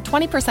ACAST for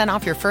 20%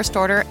 off your first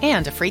order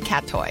and a free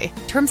cat toy.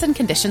 Terms and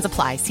conditions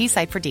apply. See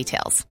site for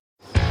details.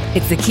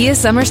 It's the Kia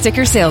Summer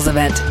Sticker Sales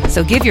Event,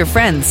 so give your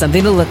friends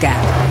something to look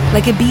at,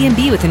 like a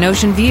B&B with an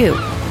ocean view,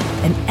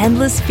 an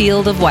endless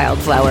field of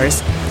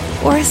wildflowers,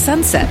 or a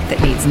sunset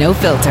that needs no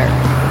filter.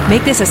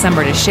 Make this a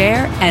summer to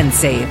share and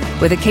save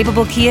with a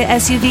capable Kia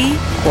SUV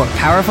or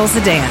powerful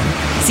sedan.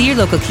 See your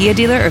local Kia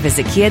dealer or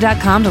visit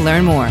kia.com to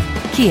learn more.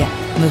 Kia,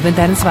 movement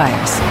that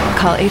inspires.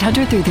 Call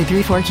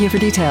 800-3334-KIA for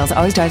details.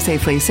 Always drive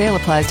safely. Sale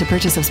applies to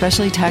purchase of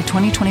specially tagged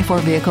 2024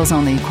 vehicles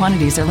only.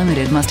 Quantities are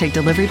limited. Must take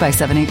delivery by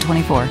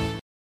 7/8/24.